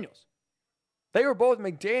McDaniels. They were both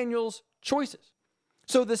McDaniels' choices.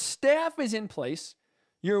 So the staff is in place.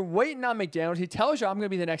 You're waiting on McDaniels. He tells you, I'm going to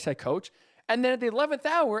be the next head coach. And then at the 11th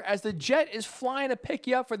hour, as the jet is flying to pick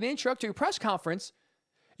you up for the introductory press conference,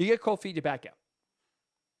 you get cold feet to back out.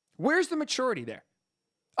 Where's the maturity there?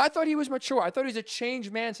 I thought he was mature. I thought he was a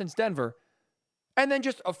changed man since Denver. And then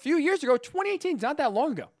just a few years ago, 2018 is not that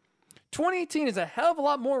long ago. 2018 is a hell of a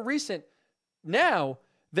lot more recent now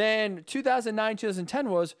than 2009, 2010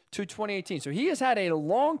 was to 2018. So he has had a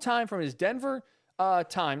long time from his Denver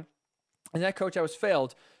time, and that coach that was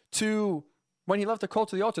failed, to when he left the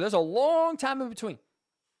Colts to the altar. There's a long time in between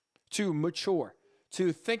to mature,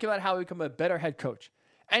 to think about how to become a better head coach.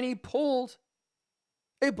 And he pulled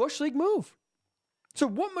a Bush League move. So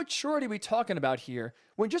what maturity are we talking about here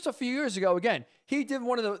when just a few years ago, again, he did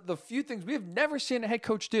one of the few things we have never seen a head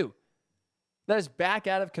coach do, that is back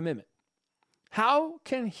out of commitment. How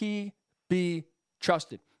can he be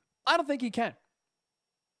trusted? I don't think he can.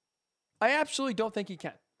 I absolutely don't think he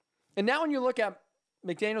can. And now when you look at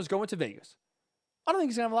McDaniels going to Vegas, I don't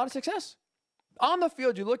think he's going to have a lot of success. On the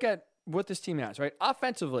field, you look at what this team has, right?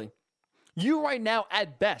 Offensively, you right now,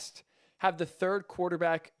 at best, have the third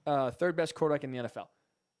best quarterback in the NFL.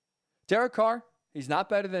 Derek Carr, he's not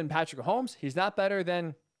better than Patrick Mahomes. He's not better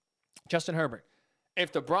than Justin Herbert.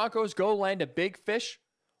 If the Broncos go land a big fish,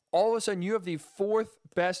 all of a sudden you have the fourth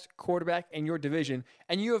best quarterback in your division,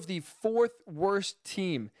 and you have the fourth worst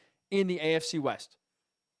team in the AFC West.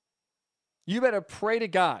 You better pray to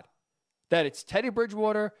God that it's Teddy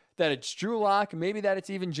Bridgewater, that it's Drew Lock, maybe that it's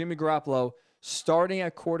even Jimmy Garoppolo starting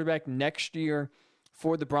at quarterback next year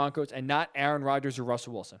for the Broncos, and not Aaron Rodgers or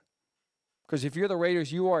Russell Wilson. Because if you're the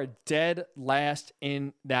Raiders, you are dead last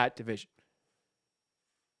in that division.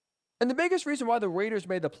 And the biggest reason why the Raiders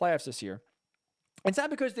made the playoffs this year, it's not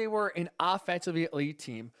because they were an offensively elite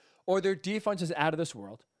team or their defense is out of this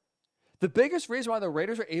world. The biggest reason why the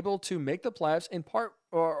Raiders were able to make the playoffs in part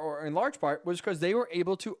or in large part was because they were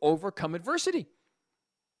able to overcome adversity.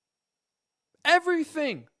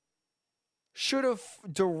 Everything should have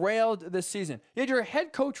derailed this season. You had your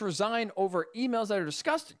head coach resign over emails that are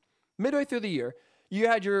disgusting. Midway through the year, you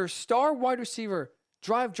had your star wide receiver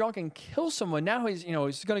drive drunk and kill someone. Now he's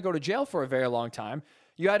going to go to jail for a very long time.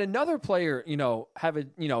 You had another player,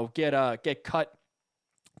 get cut,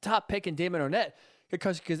 top pick in Damon Arnett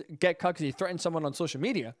because he threatened someone on social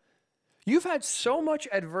media. You've had so much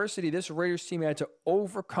adversity this Raiders team had to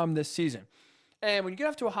overcome this season. And when you get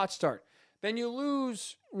off to a hot start, then you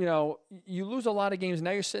lose a lot of games.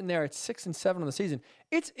 Now you're sitting there at 6-7 on the season.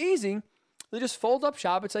 It's easy to just fold up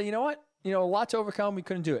shop and say, you know what? A lot to overcome. We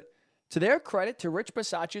couldn't do it. To their credit, to Rich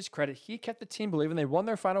Bisaccia's credit, he kept the team believing. They won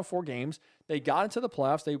their final 4 games. They got into the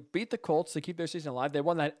playoffs. They beat the Colts to keep their season alive. They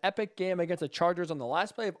won that epic game against the Chargers on the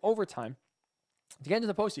last play of overtime to get into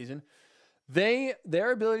the postseason.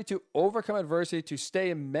 Their ability to overcome adversity, to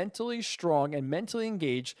stay mentally strong and mentally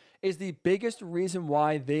engaged is the biggest reason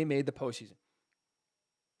why they made the postseason.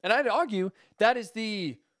 And I'd argue that is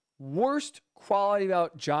the worst quality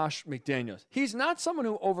about Josh McDaniels. He's not someone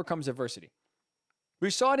who overcomes adversity. We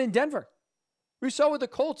saw it in Denver. We saw it with the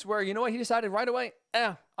Colts where, he decided right away,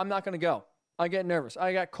 I'm not going to go. I get nervous.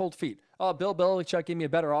 I got cold feet. Oh, Bill Belichick gave me a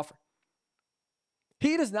better offer.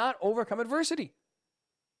 He does not overcome adversity.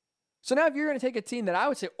 So now if you're going to take a team that I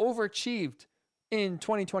would say overachieved in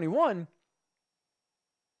 2021,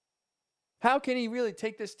 how can he really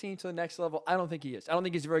take this team to the next level? I don't think he is. I don't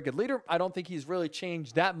think he's a very good leader. I don't think he's really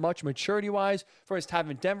changed that much maturity-wise from his time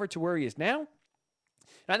in Denver to where he is now.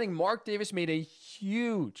 And I think Mark Davis made a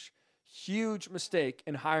huge, huge mistake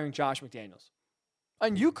in hiring Josh McDaniels.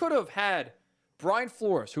 And you could have had Brian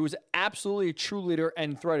Flores, who was absolutely a true leader,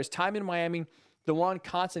 and throughout his time in Miami, the one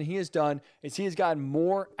constant he has done is he has gotten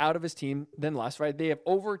more out of his team than less, right? They have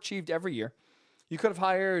overachieved every year. You could have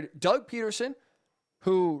hired Doug Peterson,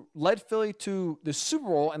 who led Philly to the Super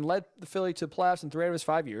Bowl and led the Philly to the playoffs in 3 out of his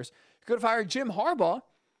 5 years. You could have hired Jim Harbaugh,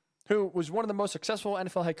 who was one of the most successful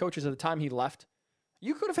NFL head coaches at the time he left.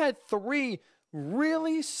 You could have had 3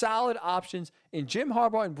 really solid options in Jim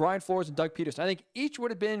Harbaugh and Brian Flores and Doug Peterson. I think each would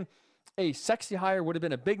have been a sexy hire, would have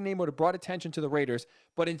been a big name, would have brought attention to the Raiders.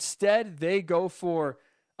 But instead, they go for,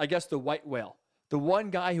 I guess, the white whale. The one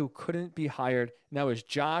guy who couldn't be hired, and that was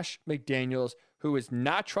Josh McDaniels, who is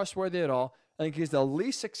not trustworthy at all. I think he's the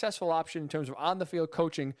least successful option in terms of on-the-field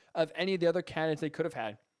coaching of any of the other candidates they could have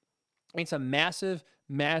had. It's a massive,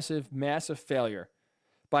 massive, massive failure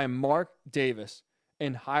by Mark Davis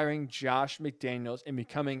in hiring Josh McDaniels and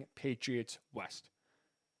becoming Patriots West.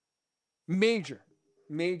 Major,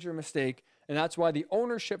 major mistake. And that's why the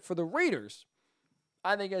ownership for the Raiders,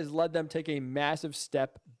 I think, has led them take a massive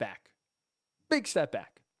step back. Big step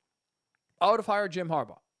back. I would have hired Jim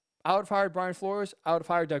Harbaugh. I would have hired Brian Flores. I would have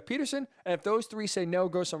hired Doug Peterson. And if those 3 say no,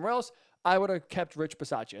 go somewhere else, I would have kept Rich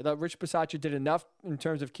Bisaccia. I thought Rich Bisaccia did enough in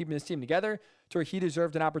terms of keeping this team together to where he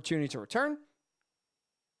deserved an opportunity to return.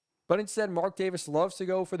 But instead, Mark Davis loves to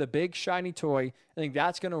go for the big, shiny toy. I think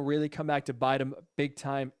that's going to really come back to bite him big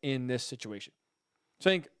time in this situation. So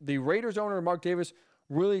I think the Raiders owner, Mark Davis,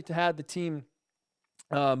 really had the team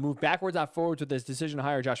move backwards, not forwards with his decision to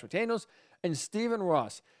hire Josh McDaniels. And Stephen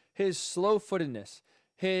Ross, his slow-footedness,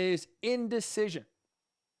 His indecision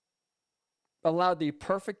allowed the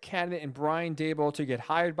perfect candidate in Brian Daboll to get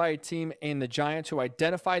hired by a team in the Giants who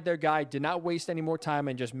identified their guy, did not waste any more time,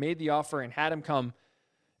 and just made the offer and had him come.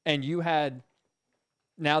 And you had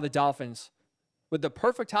now the Dolphins with the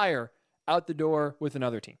perfect hire out the door with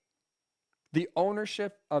another team. The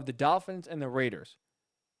ownership of the Dolphins and the Raiders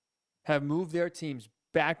have moved their teams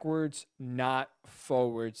backwards, not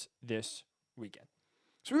forwards this weekend.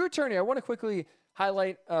 So we return here. I want to quickly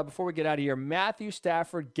highlight, before we get out of here, Matthew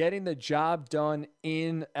Stafford getting the job done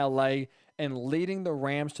in LA and leading the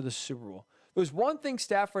Rams to the Super Bowl. There's one thing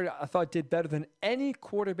Stafford, I thought, did better than any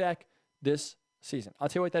quarterback this season. I'll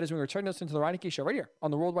tell you what that is when we return this into the Ryan Hickey Show right here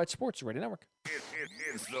on the Worldwide Sports Radio Network.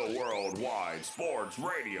 It's the Worldwide Sports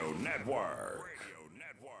Radio Network.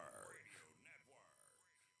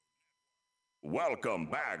 Welcome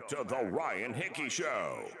back to the Ryan Hickey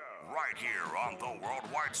Show, right here on the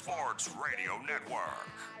Worldwide Sports Radio Network.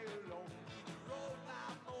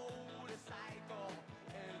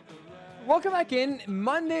 Welcome back in.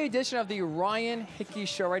 Monday edition of the Ryan Hickey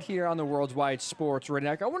Show right here on the Worldwide Sports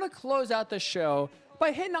Radio Network. I want to close out the show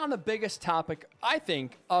by hitting on the biggest topic, I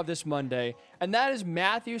think, of this Monday, and that is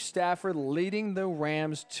Matthew Stafford leading the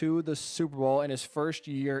Rams to the Super Bowl in his first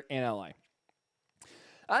year in LA.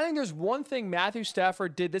 I think there's one thing Matthew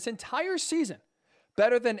Stafford did this entire season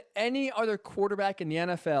better than any other quarterback in the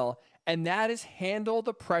NFL, and that is handle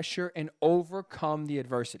the pressure and overcome the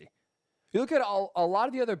adversity. You look at a lot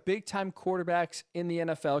of the other big-time quarterbacks in the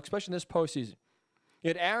NFL, especially in this postseason. You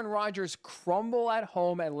had Aaron Rodgers crumble at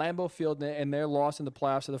home at Lambeau Field in their loss in the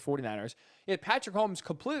playoffs to the 49ers. You had Patrick Mahomes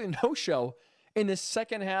completely no-show in the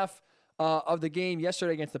second half of the game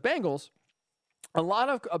yesterday against the Bengals. A lot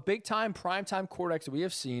of big-time, prime-time quarterbacks that we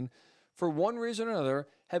have seen, for one reason or another,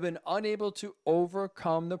 have been unable to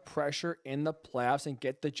overcome the pressure in the playoffs and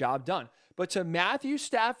get the job done. But to Matthew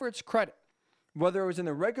Stafford's credit, whether it was in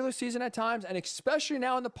the regular season at times, and especially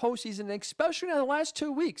now in the postseason, and especially in the last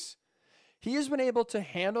 2 weeks, he has been able to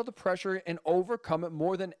handle the pressure and overcome it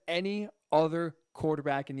more than any other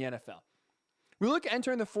quarterback in the NFL. We look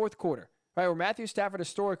entering the fourth quarter, right, where Matthew Stafford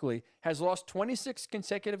historically has lost 26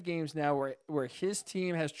 consecutive games now where his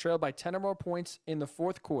team has trailed by 10 or more points in the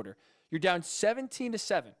fourth quarter. You're down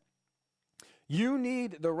 17-7.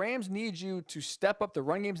 The Rams need you to step up. The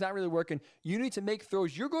run game's not really working. You need to make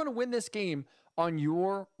throws. You're going to win this game on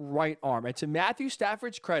your right arm. And to Matthew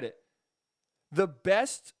Stafford's credit, the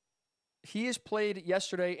best he has played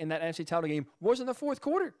yesterday in that NFC title game was in the fourth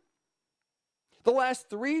quarter. The last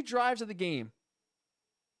 3 drives of the game,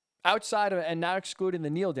 outside of and not excluding the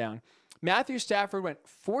kneel down, Matthew Stafford went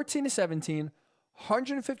 14-17,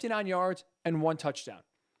 159 yards, and 1 touchdown.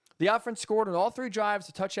 The offense scored on all 3 drives,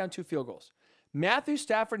 a touchdown, 2 field goals. Matthew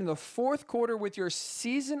Stafford in the fourth quarter with your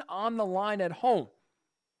season on the line at home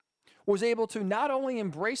was able to not only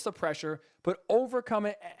embrace the pressure, but overcome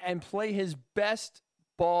it and play his best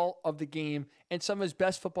ball of the game and some of his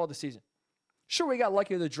best football of the season. Sure, we got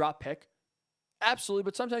lucky with a drop pick. Absolutely,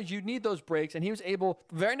 but sometimes you need those breaks, and he was able,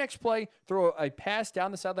 very next play, throw a pass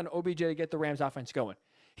down the sideline to OBJ to get the Rams offense going.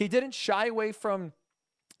 He didn't shy away from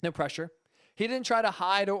the pressure. He didn't try to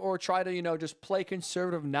hide or try to, just play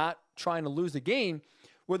conservative, not trying to lose the game.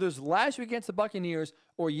 Whether it was last week against the Buccaneers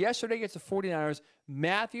or yesterday against the 49ers,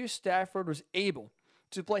 Matthew Stafford was able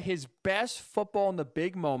to play his best football in the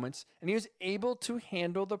big moments, and he was able to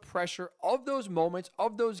handle the pressure of those moments,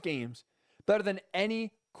 of those games, better than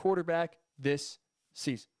any quarterback this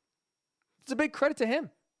season. It's a big credit to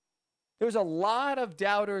him. There was a lot of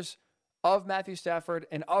doubters of Matthew Stafford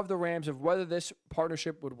and of the Rams of whether this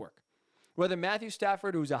partnership would work. Whether Matthew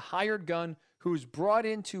Stafford, who's a hired gun, who's brought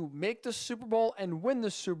in to make the Super Bowl and win the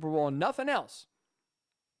Super Bowl and nothing else.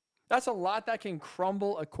 That's a lot that can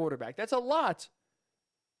crumble a quarterback. That's a lot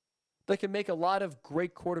that can make a lot of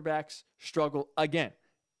great quarterbacks struggle. Again,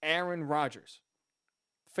 Aaron Rodgers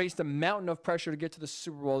faced a mountain of pressure to get to the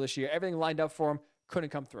Super Bowl this year. Everything lined up for him, couldn't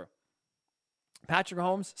come through. Patrick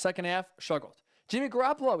Mahomes, second half, struggled. Jimmy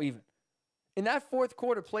Garoppolo even, in that fourth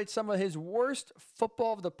quarter, played some of his worst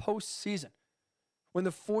football of the postseason when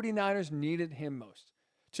the 49ers needed him most.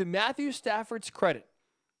 To Matthew Stafford's credit,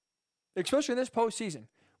 especially in this postseason,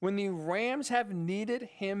 when the Rams have needed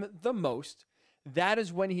him the most, that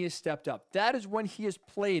is when he has stepped up. That is when he has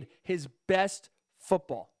played his best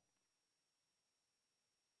football.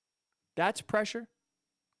 That's pressure.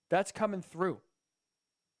 That's coming through.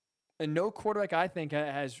 And no quarterback, I think,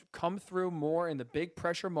 has come through more in the big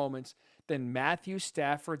pressure moments than Matthew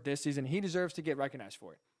Stafford this season. He deserves to get recognized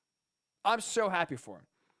for it. I'm so happy for him.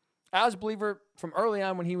 I was a believer from early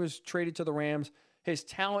on when he was traded to the Rams. His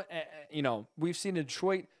talent, we've seen in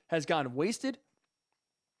Detroit has gone wasted.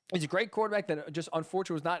 He's a great quarterback that just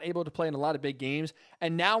unfortunately was not able to play in a lot of big games.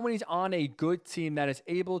 And now when he's on a good team that is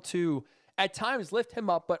able to, at times, lift him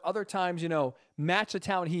up, but other times, match the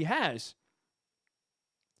talent he has,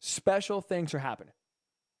 special things are happening.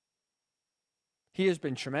 He has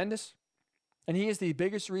been tremendous, and he is the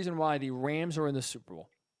biggest reason why the Rams are in the Super Bowl.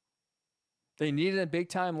 They needed a big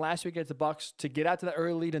time last week against the Bucs to get out to the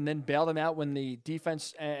early lead and then bail them out when the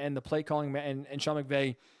defense and the play calling and Sean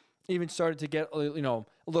McVay even started to get a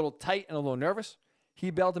little tight and a little nervous.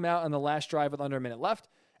 He bailed them out on the last drive with under a minute left.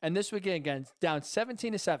 And this weekend, again, down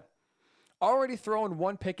 17-7. Already throwing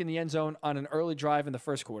one pick in the end zone on an early drive in the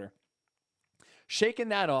first quarter.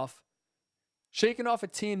 Shaking off a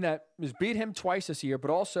team that has beat him twice this year,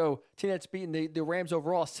 but also a team that's beaten the Rams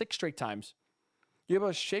overall 6 straight times. You're able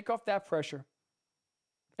to shake off that pressure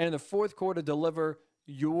and in the fourth quarter deliver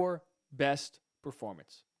your best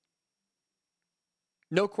performance.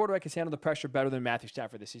 No quarterback has handled the pressure better than Matthew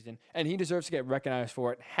Stafford this season, and he deserves to get recognized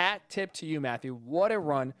for it. Hat tip to you, Matthew. What a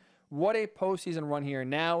run. What a postseason run here.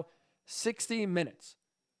 Now, 60 minutes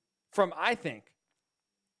from, I think,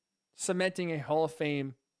 cementing a Hall of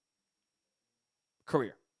Fame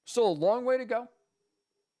career. Still a long way to go.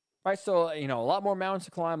 Right? So, a lot more mountains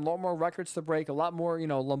to climb, a lot more records to break, a lot more,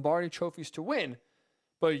 Lombardi trophies to win.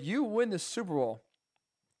 But you win the Super Bowl,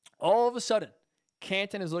 all of a sudden,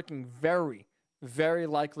 Canton is looking very, very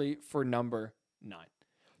likely for number 9.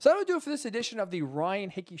 So that'll do it for this edition of the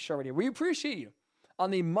Ryan Hickey Show right here. We appreciate you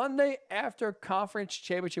on the Monday after conference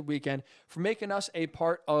championship weekend for making us a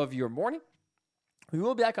part of your morning. We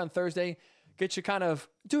will be back on Thursday, get you kind of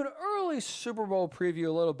do an early Super Bowl preview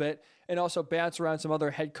a little bit, and also bounce around some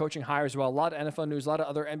other head coaching hires as well. A lot of NFL news, a lot of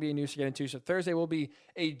other NBA news to get into. So Thursday will be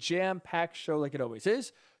a jam-packed show like it always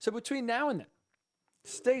is. So between now and then,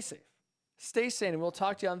 stay safe, stay sane, and we'll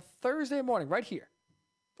talk to you on Thursday morning right here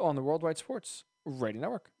on the Worldwide Sports Radio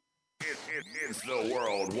Network. It's the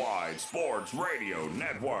Worldwide Sports Radio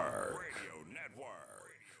Network.